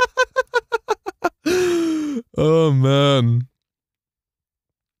 Oh, man.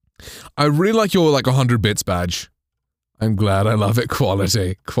 I really like your, like, 100 bits badge. I'm glad I love it.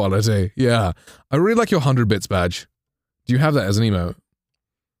 Quality. Quality. Yeah. I really like your 100 bits badge. Do you have that as an emote?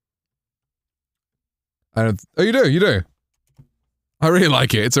 I don't... Oh, you do? You do? I really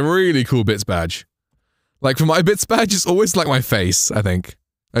like it. It's a really cool bits badge. Like, for my bits badge, it's always like my face, I think.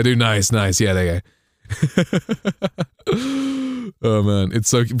 I do. Nice, nice. Yeah, there you go. Oh, man. It's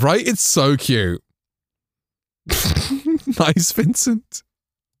so... Right? It's so cute. Nice, Vincent.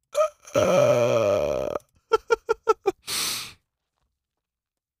 Oh,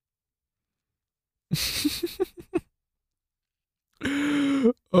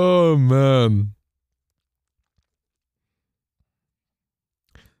 man.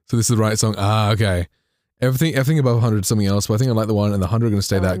 So this is the right song. Ah, okay. Everything above 100 is something else, but I think I like the one, and the 100 are going to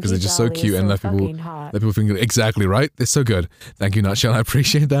stay that because they're just so cute and let people think exactly right. They're so good. Thank you, Nutshell. I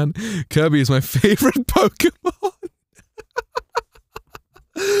appreciate that. Kirby is my favorite Pokemon.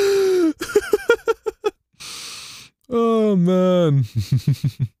 Oh man.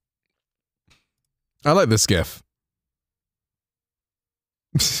 I like this gif.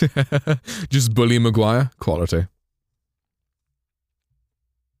 Just bully Maguire. Quality.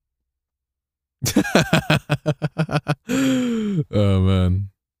 Oh man.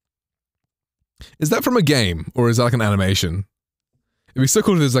 Is that from a game or is that like an animation? It'd be so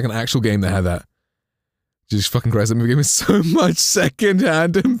cool if there's like an actual game that had that. Jesus fucking Christ, that movie gave me so much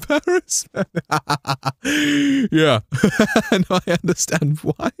second-hand embarrassment. Yeah. No, I understand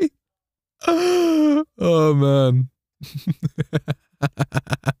why. Oh man.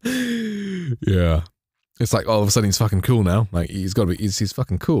 Yeah. It's like all of a sudden he's fucking cool now. Like he's gotta be he's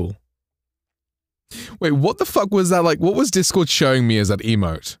fucking cool. Wait, what the fuck was that? Like, what was Discord showing me as that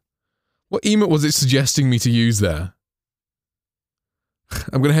emote? What emote was it suggesting me to use there?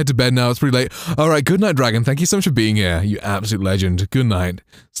 I'm gonna head to bed now, it's pretty late. Alright, good night, Dragon. Thank you so much for being here, you absolute legend. Good night.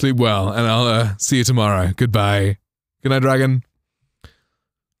 Sleep well, and I'll, see you tomorrow. Goodbye. Good night, Dragon.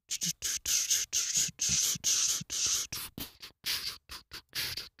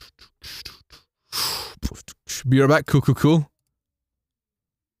 Be right back. Cool, cool, cool.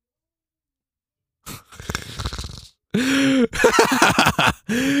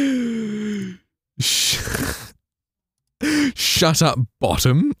 Shut up,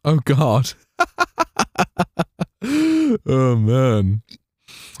 bottom. Oh god. Oh man.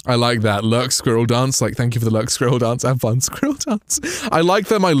 I like that. Lurk squirrel dance. Like, thank you for the lurk squirrel dance. Have fun, squirrel dance. I like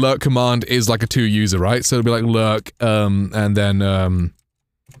that my lurk command is like a 2-user, right? So it'll be like lurk, and then,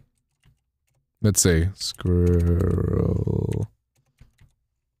 let's see. Squirrel.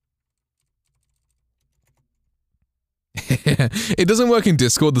 It doesn't work in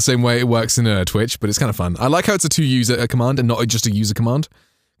Discord the same way it works in Twitch, but it's kind of fun. I like how it's a 2-user command and not just a user command.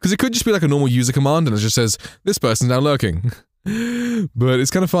 Because it could just be like a normal user command and it just says, this person's now lurking. But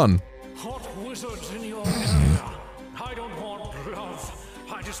it's kind of fun. Hot wizards in your area. I don't want love.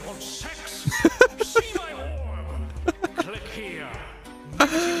 I just want sex. See my orb. Click here.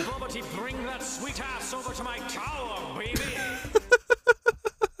 Mighty Bobbity, bring that sweet ass over to my tower, baby.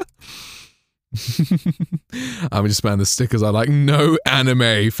 I'm just spamming the stickers I like. No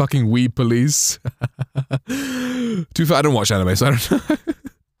anime. Fucking weeb police. Too far. I don't watch anime, so I don't know.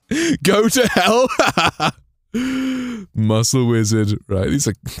 Go to hell. Muscle wizard. Right. These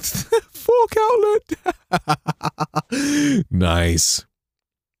are fork outlet. Nice.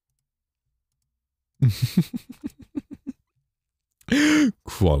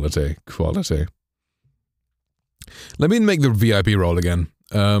 Quality. Quality. Let me make the VIP roll again.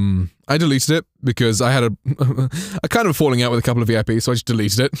 I deleted it because I had a kind of falling out with a couple of VIPs, so I just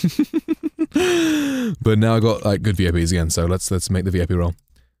deleted it. But now I got like good VIPs again, so let's make the VIP roll.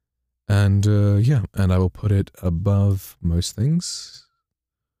 And yeah, and I will put it above most things,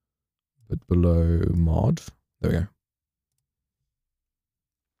 but below mod. There we go.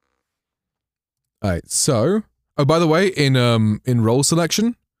 Alright, so oh, by the way, in role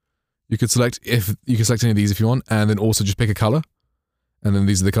selection, you could select any of these if you want, and then also just pick a color. And then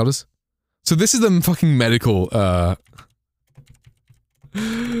these are the colors. So this is the fucking medical,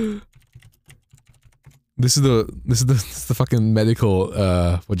 this is the fucking medical,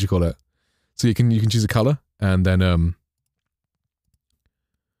 what do you call it? So you can choose a color, and then,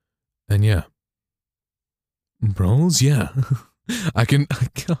 and yeah. Brawls, yeah. I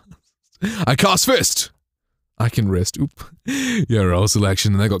cast fist! I can wrist, oop. Yeah, role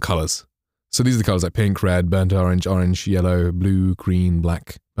selection, and they got colors. So these are the colors like pink, red, burnt orange, orange, yellow, blue, green,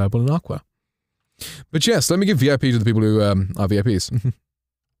 black, purple, and aqua. But yes, let me give VIP to the people who are VIPs.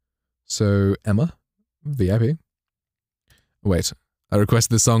 So, Emma, VIP. Wait, I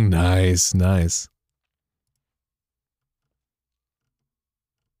requested this song. Nice, nice.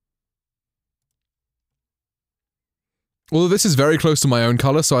 Although this is very close to my own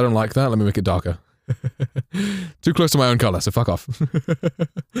color, so I don't like that. Let me make it darker. Too close to my own color, so fuck off.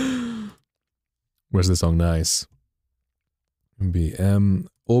 Where's the song? Nice. BM.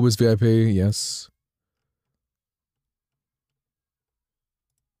 Orbis VIP, yes.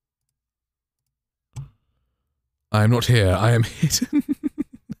 I am not here. I am hidden.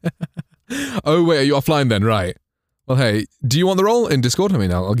 Oh, wait, are you offline then? Right. Well, hey, do you want the role in Discord? I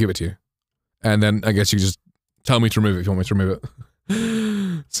mean, I'll give it to you. And then I guess you just tell me to remove it if you want me to remove it.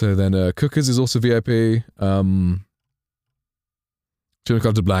 So then, Cookers is also VIP. Children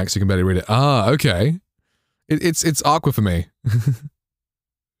Club to black, so you can barely read it. Ah, okay. It's aqua for me.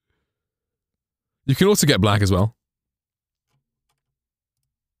 You can also get black as well.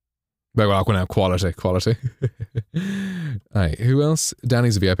 But well, aqua now. Quality. Alright, who else?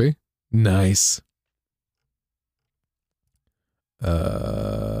 Danny's a VIP. Nice.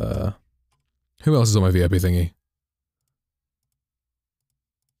 Who else is on my VIP thingy?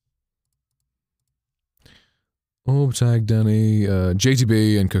 Orb tag, Danny,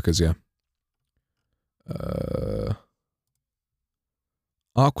 JTB and Cookers, yeah.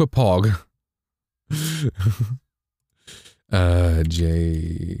 Aqua Pog.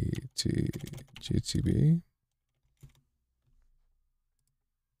 JTB.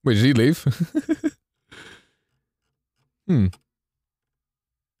 Wait, did he leave?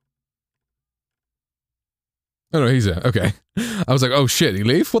 Oh no, he's there. Okay. I was like, oh shit, he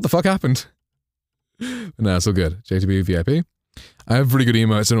leave? What the fuck happened? No, it's all good. JTB VIP. I have really good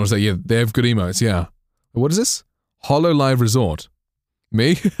emotes. And I was like, yeah, they have good emotes, yeah. What is this? Hollow Live Resort.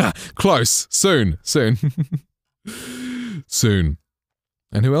 Me? Close. Soon. Soon.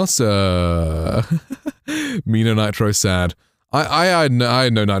 And who else? Mino Nitro Sad. I had no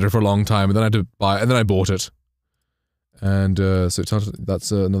Nitro for a long time, and then I had to buy it, and then I bought it. And so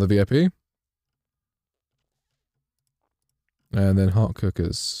that's another VIP. And then Hot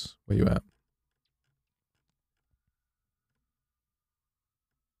Cookers. Where you at?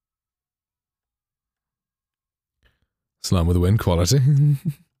 Slam with a win, quality.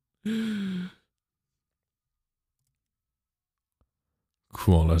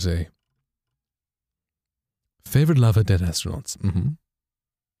 Quality. Favorite lover, dead astronauts.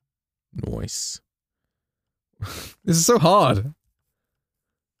 Nice. This is so hard.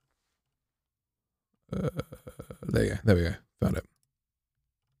 There we go. Found it.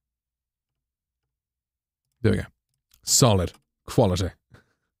 There we go. Solid. Quality.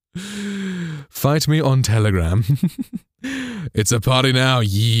 Fight me on Telegram. It's a party now,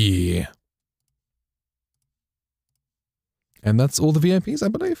 yeah. And that's all the VIPs, I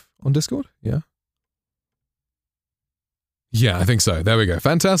believe, on Discord, yeah? Yeah, I think so. There we go.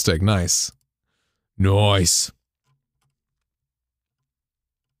 Fantastic. Nice. Nice.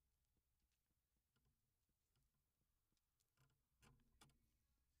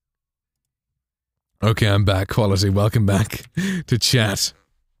 Okay, I'm back. Quality. Welcome back to chat.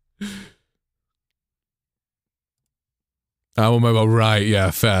 I'm on mobile, right,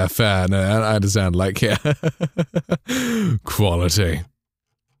 yeah, fair. No, I understand, like, yeah. Quality.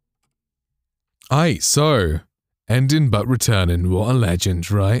 Aye, so, ending but returning, what a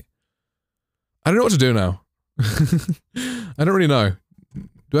legend, right? I don't know what to do now. I don't really know.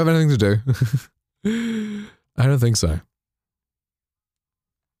 Do I have anything to do? I don't think so.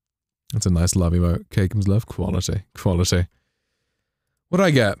 That's a nice love emote. Cakeham's love, quality. What do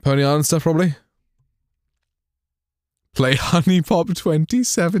I get? Pony Island stuff, probably? Play Honey Pop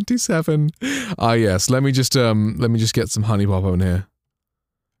 2077. Ah, yes. Let me just get some Honey Pop on here.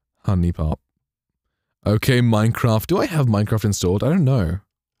 Honey Pop. Okay, Minecraft. Do I have Minecraft installed? I don't know.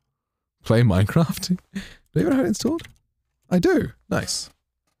 Play Minecraft? Do I even have it installed? I do. Nice.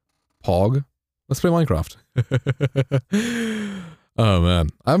 Pog. Let's play Minecraft. Oh, man.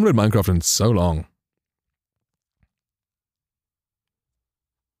 I haven't played Minecraft in so long.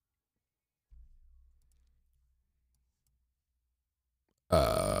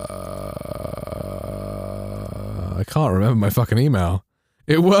 I can't remember my fucking email.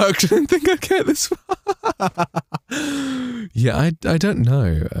 It worked. I didn't think I'd get this far. Yeah, I don't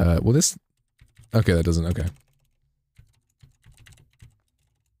know. Well, this... Okay, that doesn't... Okay.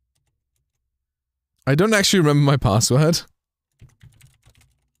 I don't actually remember my password.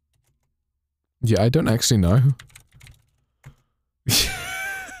 Yeah, I don't actually know.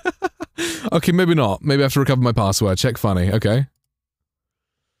 Okay, maybe not. Maybe I have to recover my password. Check funny. Okay.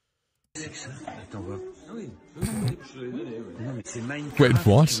 Wait,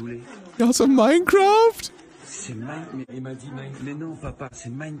 what? That's a Minecraft?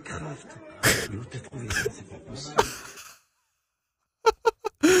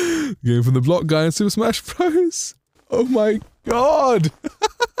 Game from the block guy in Super Smash Bros. Oh my god!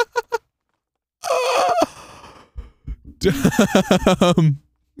 Damn!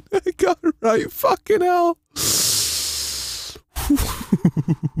 I got it right, fucking hell!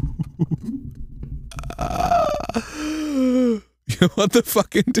 What the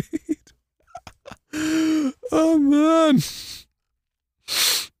fuck indeed? Oh man!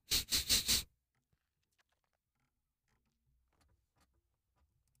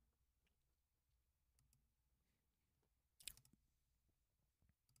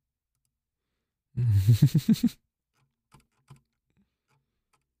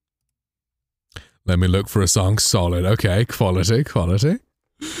 Let me look for a song. Solid. Okay, quality, quality.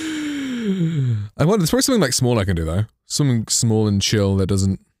 I wonder, there's probably something like small I can do though. Something small and chill that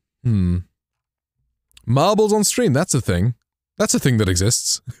doesn't... Marbles on stream, that's a thing. That's a thing that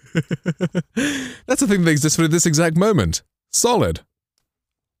exists. That's a thing that exists for this exact moment. Solid.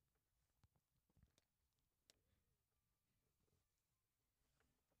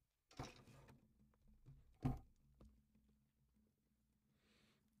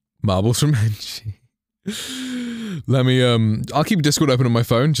 Marbles from NG. Let me, I'll keep Discord open on my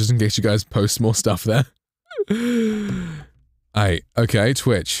phone, just in case you guys post more stuff there. Aight, okay,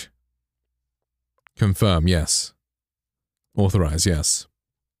 Twitch. Confirm, yes. Authorize, yes.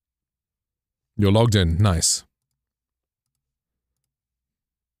 You're logged in, nice.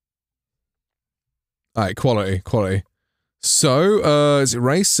 Alright, quality, quality. So, is it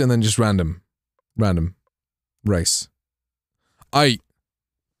race and then just random? Random. Race. Aight.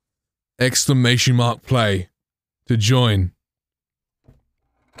 Exclamation mark play. To join.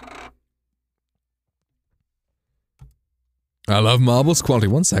 I love marbles. Quality.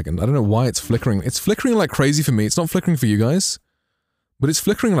 1 second. I don't know why it's flickering. It's flickering like crazy for me. It's not flickering for you guys. But it's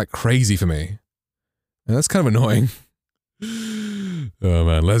flickering like crazy for me. And that's kind of annoying. Oh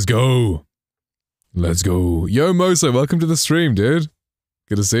man, let's go. Let's go. Yo, Moso, welcome to the stream, dude.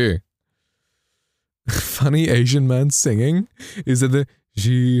 Good to see you. Funny Asian man singing? Is it the... Is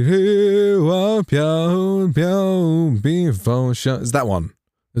that one?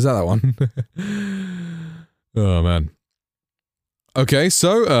 Is that one? Oh, man. Okay,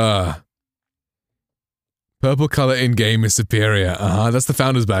 so, purple color in-game is superior. That's the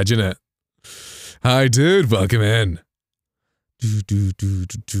founder's badge, isn't it? Hi, dude, welcome in. Can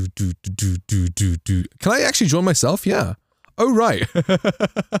I actually join myself? Yeah. Oh, right.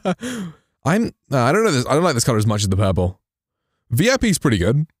 I don't know this. I don't like this color as much as the purple. VIP's pretty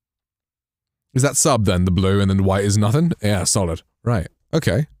good. Is that sub then, the blue, and then the white is nothing? Yeah, solid. Right.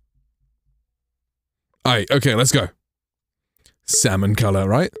 Okay. Aight, okay, let's go. Salmon color,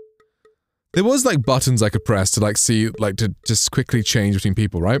 right? There was, like, buttons I could press to, like, see, like, to just quickly change between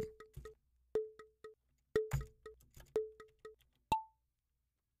people, right?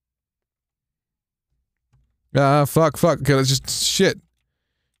 Fuck. Okay, let's just... Shit.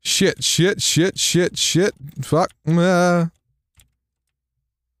 Shit. Fuck.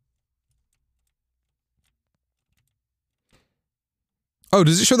 Oh,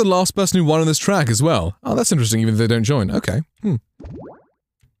 does it show the last person who won on this track as well? Oh, that's interesting, even if they don't join. Okay.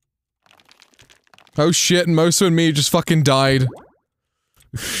 Oh shit, Moso and me just fucking died.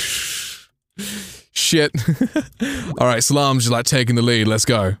 Shit. Alright, Salam's just like taking the lead, let's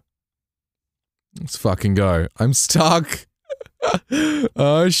go. Let's fucking go. I'm stuck.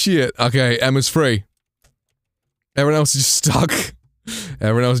 Oh shit. Okay, Emma's free. Everyone else is just stuck.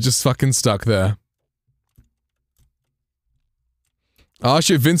 Everyone else is just fucking stuck there. Oh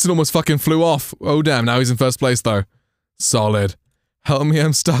shit, Vincent almost fucking flew off. Oh damn, now he's in first place though. Solid. Help me,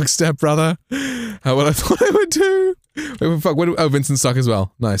 I'm stuck, stepbrother. How what I thought I would do. Wait, fuck, oh, Vincent's stuck as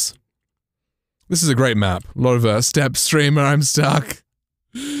well. Nice. This is a great map. A lot of step streamer, I'm stuck.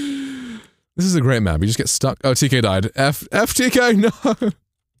 This is a great map, you just get stuck. Oh, TK died. TK, no!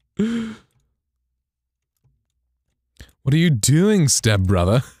 What are you doing,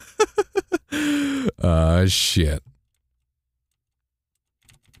 stepbrother? Shit.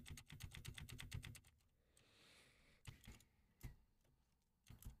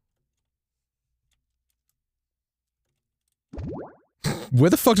 Where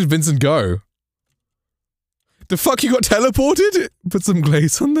the fuck did Vincent go? The fuck, you got teleported? Put some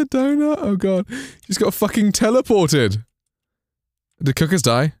glaze on the donut? Oh god. You just got fucking teleported. Did Cookers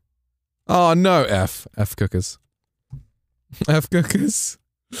die? Oh no, F Cookers. F Cookers.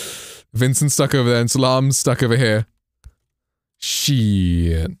 Vincent's stuck over there and Salam's stuck over here.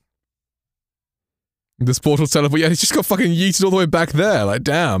 Shit. This portal teleport, yeah, he's just got fucking yeeted all the way back there, like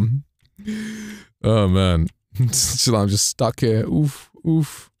damn. Oh man. I'm just stuck here. Oof.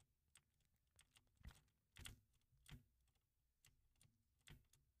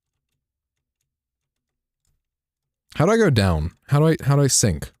 How do I go down? How do I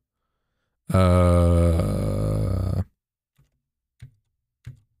sink? Oh,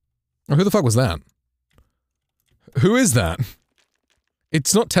 who the fuck was that? Who is that?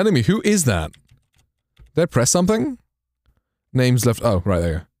 It's not telling me. Who is that? Did I press something? Names left. Oh, right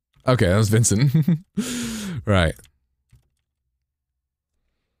there. Okay, that was Vincent. Right.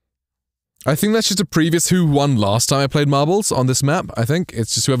 I think that's just a previous who won last time I played marbles on this map, I think.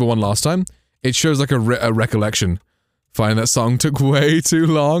 It's just whoever won last time. It shows like a recollection. Find that song took way too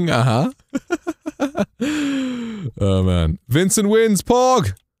long, oh man. Vincent wins,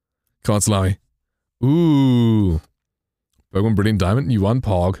 Pog! Can't allow me. Ooh. Pokemon Brilliant Diamond, you won,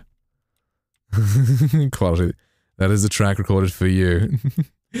 Pog. Quality. That is a track recorded for you.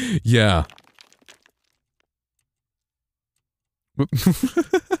 Yeah.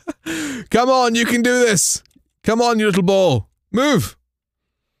 Come on, you can do this! Come on, you little ball! Move!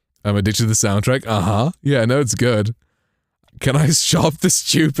 I'm addicted to the soundtrack. Yeah, no, it's good. Can I shop the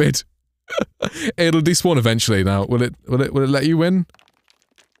stupid? It'll despawn eventually now. Will it let you win?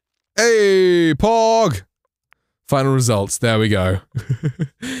 Hey, Pog! Final results. There we go.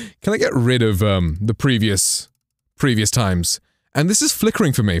 Can I get rid of the previous times? And this is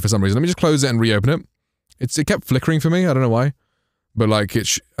flickering for me for some reason. Let me just close it and reopen it. It kept flickering for me. I don't know why. But like I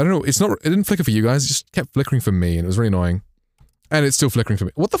don't know, it didn't flicker for you guys, it just kept flickering for me and it was really annoying. And it's still flickering for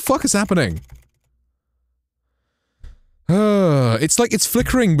me. What the fuck is happening? It's like it's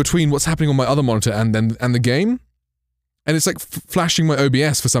flickering between what's happening on my other monitor and the game. And it's like flashing my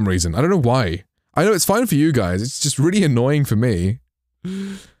OBS for some reason. I don't know why. I know it's fine for you guys, it's just really annoying for me.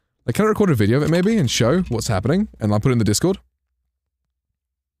 Like, can I record a video of it maybe and show what's happening? And I'll put it in the Discord?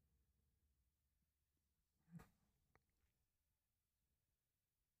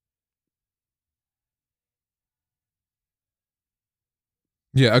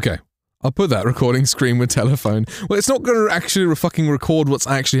 Yeah, okay. I'll put that recording screen with telephone. Well, it's not gonna actually fucking record what's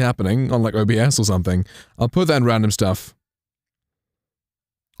actually happening on, like, OBS or something. I'll put that in random stuff.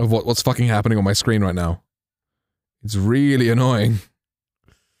 Of what's fucking happening on my screen right now. It's really annoying.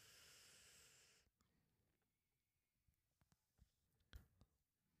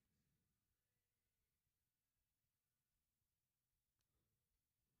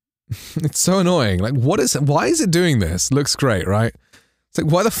 It's so annoying. Like, why is it doing this? Looks great, right? It's like,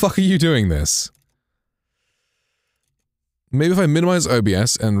 why the fuck are you doing this? Maybe if I minimize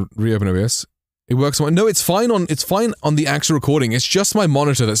OBS and reopen OBS, it works on— no, it's fine on the actual recording, it's just my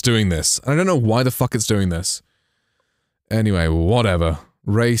monitor that's doing this. And I don't know why the fuck it's doing this. Anyway, whatever.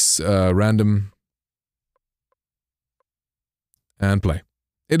 Race, random. And play.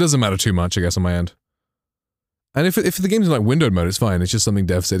 It doesn't matter too much, I guess, on my end. And if the game's in like windowed mode, it's fine, it's just something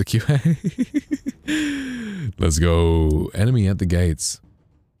dev said to QA. Let's go. Enemy at the gates.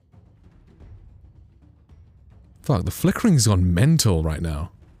 Fuck, the flickering's gone mental right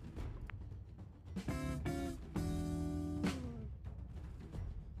now.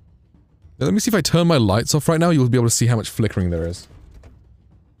 Now, let me see if I turn my lights off right now, you'll be able to see how much flickering there is.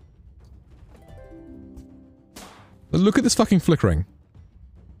 Look at this fucking flickering.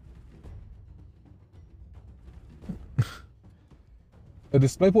 A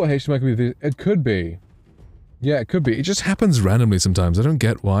DisplayPort HDMI could be— it could be. Yeah, it could be. It just happens randomly sometimes. I don't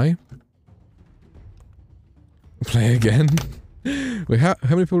get why. Play again? Wait, how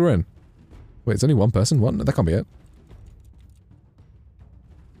many people are in? Wait, it's only one person? What? That can't be it.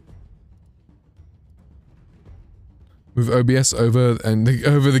 Move OBS over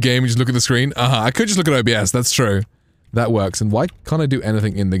the game and just look at the screen? I could just look at OBS, that's true. That works. And why can't I do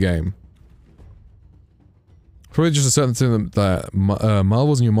anything in the game? Probably just a certain thing that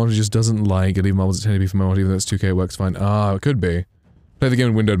marbles in your monitor just doesn't like. It even marbles at 1080p for my monitor, even though it's 2K, it works fine. It could be. Play the game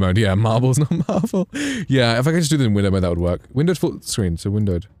in windowed mode. Yeah, marbles, not marble. Yeah, if I could just do this in windowed mode, that would work. Windowed full screen, so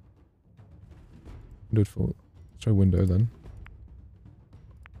windowed. Windowed full. Let's try window then.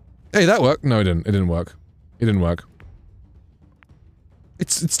 Hey, that worked. No, it didn't. It didn't work. It didn't work.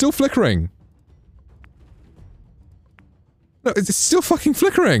 It's still flickering. No, it's still fucking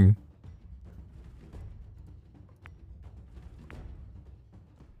flickering.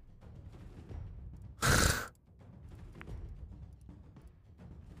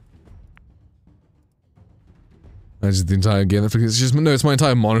 That's just the entire game. It's just— no, it's my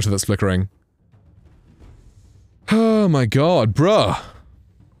entire monitor that's flickering. Oh my god, bruh.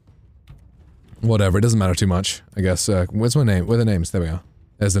 Whatever, it doesn't matter too much, I guess. Where's my name? Where are the names? There we are.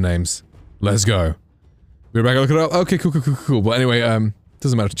 There's the names. Let's go. We're back, look it up. Okay, cool. But anyway,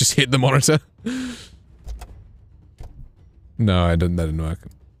 doesn't matter, just hit the monitor. No, that didn't work.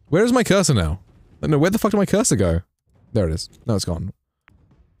 Where is my cursor now? No, where the fuck did my cursor go? There it is. No, it's gone.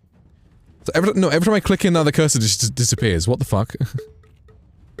 So every time I click in now the cursor just disappears. What the fuck?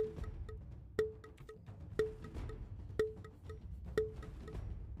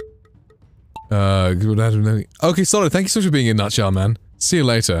 Okay, solid. Thank you so much for being in, Nutshell, man. See you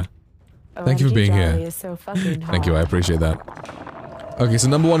later. Thank you for being here. Is so fucking hot. Thank you, I appreciate that. Okay, so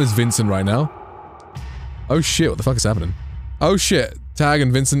number 1 is Vincent right now. Oh shit, what the fuck is happening? Oh shit, Tag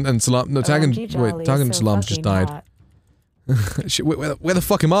and Vincent and Salam. No, Tag and wait, Tag and Salam just died. Shit, where the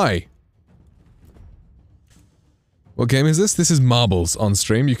fuck am I? What game is this? This is Marbles on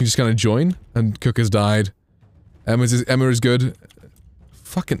stream. You can just kind of join. And Cook has died. Emma is good.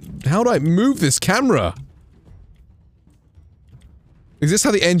 Fucking, how do I move this camera? Is this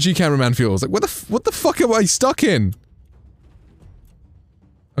how the NG cameraman feels? Like, what the fuck am I stuck in?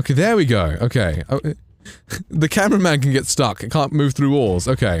 Okay, there we go. Okay. Oh, the cameraman can get stuck. It can't move through walls.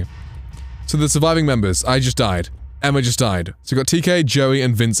 Okay. So the surviving members. I just died. Emma just died. So we've got TK, Joey,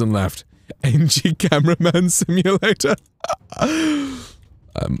 and Vincent left. NG cameraman simulator.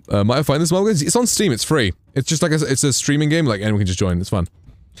 Might I find this one? It's on Steam. It's free. It's just like it's a streaming game. Like anyone can just join. It's fun.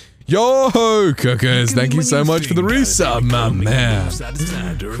 Yo, cookers! Thank you so much for the resub, my man.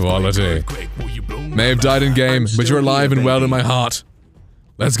 Quality. May have died in game, but you're alive and well in my heart.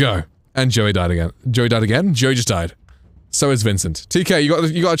 Let's go. And Joey died again. Joey died again? Joey just died. So is Vincent. TK,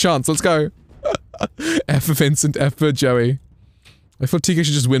 you got a chance. Let's go. F for Vincent, F for Joey. I thought TK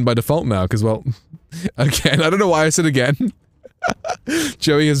should just win by default now, because, well... Again, I don't know why I said again.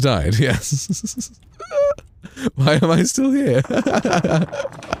 Joey has died, yes. Why am I still here?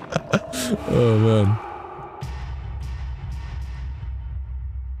 Oh, man.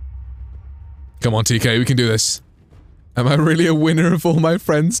 Come on, TK, we can do this. Am I really a winner if all my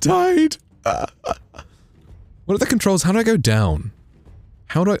friends died? What are the controls? How do I go down?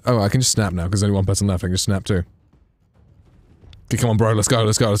 How do I... Oh, I can just snap now, because there's only one person left. I can just snap too. Okay, come on, bro. Let's go,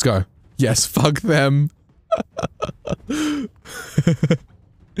 let's go, let's go. Yes, fuck them.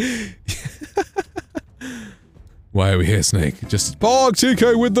 Why are we here, Snake? Just Bog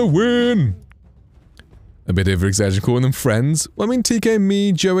TK with the win! A bit over exaggeration calling them friends. Well, I mean, TK,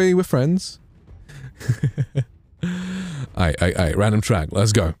 me, Joey, we're friends. Aight, random track.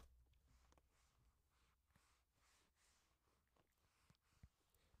 Let's go.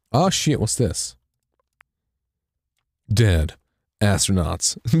 Ah, shit, what's this? Dead.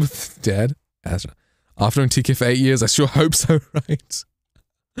 Astronauts. Dead? Astronaut. After knowing TK for 8 years, I sure hope so, right?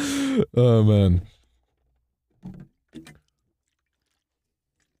 Oh, man.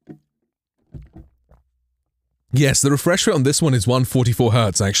 Yes, the refresh rate on this one is 144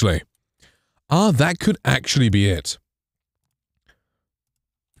 Hz, actually. Ah, that could actually be it.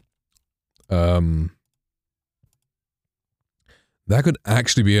 That could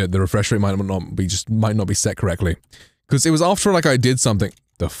actually be it. The refresh rate might not be set correctly. Because it was after, like, I did something.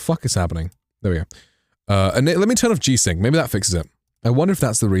 The fuck is happening? There we go. And let me turn off G-Sync. Maybe that fixes it. I wonder if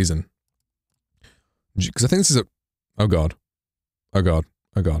that's the reason. Because I think this is a... Oh god. Oh god.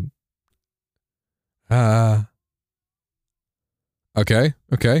 Oh god. Okay,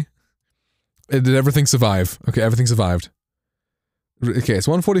 okay. Did everything survive? Okay, everything survived. Okay, it's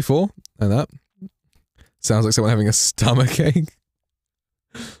 144, and that sounds like someone having a stomachache.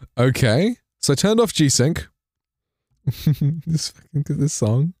 Okay, so I turned off G-Sync. This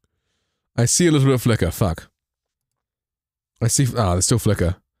song. I see a little bit of flicker, fuck. I see- there's still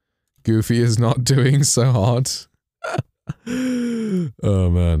flicker. Goofy is not doing so hot. Oh,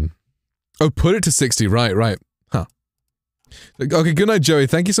 man. Oh, put it to 60, right. Huh. Okay, good night, Joey.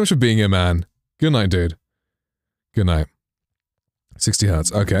 Thank you so much for being here, man. Good night, dude. Good night. 60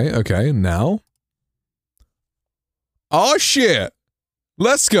 Hz. Okay, now. Oh, shit!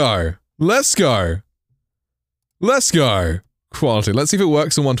 Let's go! Let's go! Let's go! Quality. Let's see if it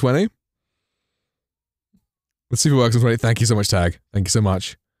works on 120. Let's see if it works on 120. Thank you so much, Tag. Thank you so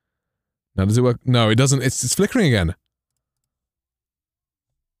much. Now, does it work? No, it doesn't. It's flickering again.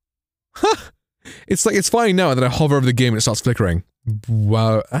 Huh! It's like, it's fine now that I hover over the game and it starts flickering.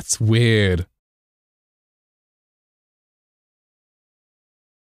 Wow, that's weird.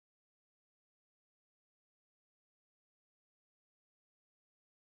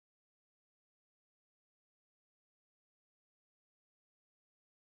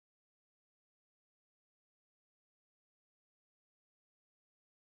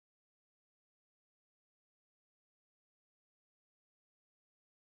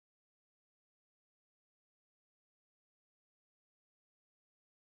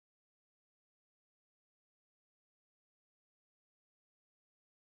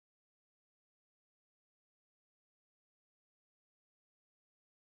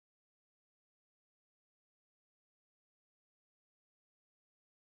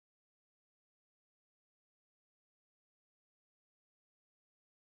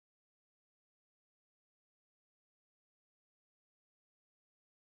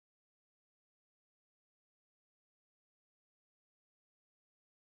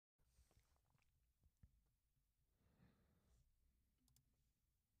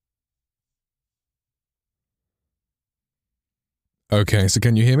 Okay, so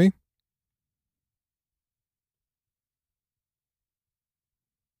can you hear me?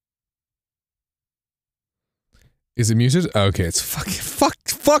 Is it muted? Okay, it's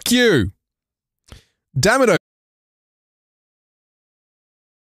fuck you! Damn it!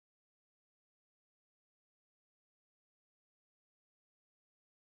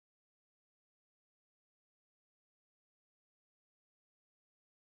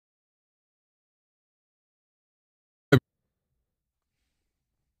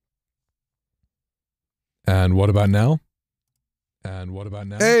 And what about now? And what about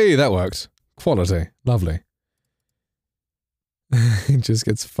now? Hey, that worked. Quality. Lovely. It just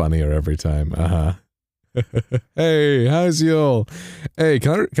gets funnier every time. Uh-huh. Hey, how's y'all? Hey,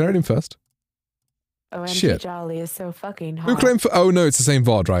 can I read him first? OMG Shit. Jolly is so fucking hot. Who claimed for— oh no, it's the same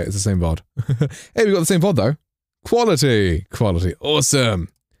VOD, right? It's the same VOD. Hey, we got the same VOD though. Quality. Quality. Awesome.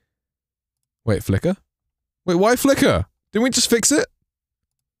 Wait, flicker? Wait, why flicker? Didn't we just fix it?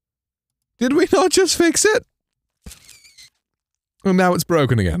 Did we not just fix it? And now it's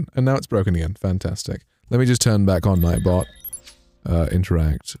broken again. And now it's broken again. Fantastic. Let me just turn back on my bot.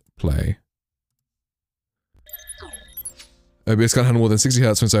 Interact. Play. OBS can't handle more than 60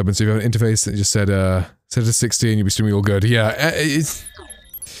 Hz when it's open, so if you have an interface that just said, set it to 60 and you'll be streaming all good. Yeah,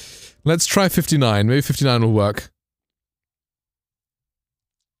 let's try 59. Maybe 59 will work.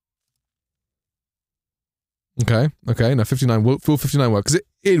 Okay, okay, now 59 will, full 59 work, because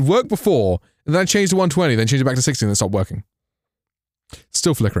it worked before, and then I changed to 120, then changed it back to 60, and then it stopped working.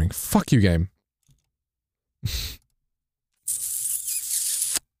 Still flickering. Fuck you, game.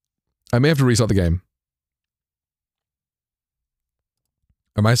 I may have to restart the game.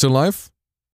 Am I still live?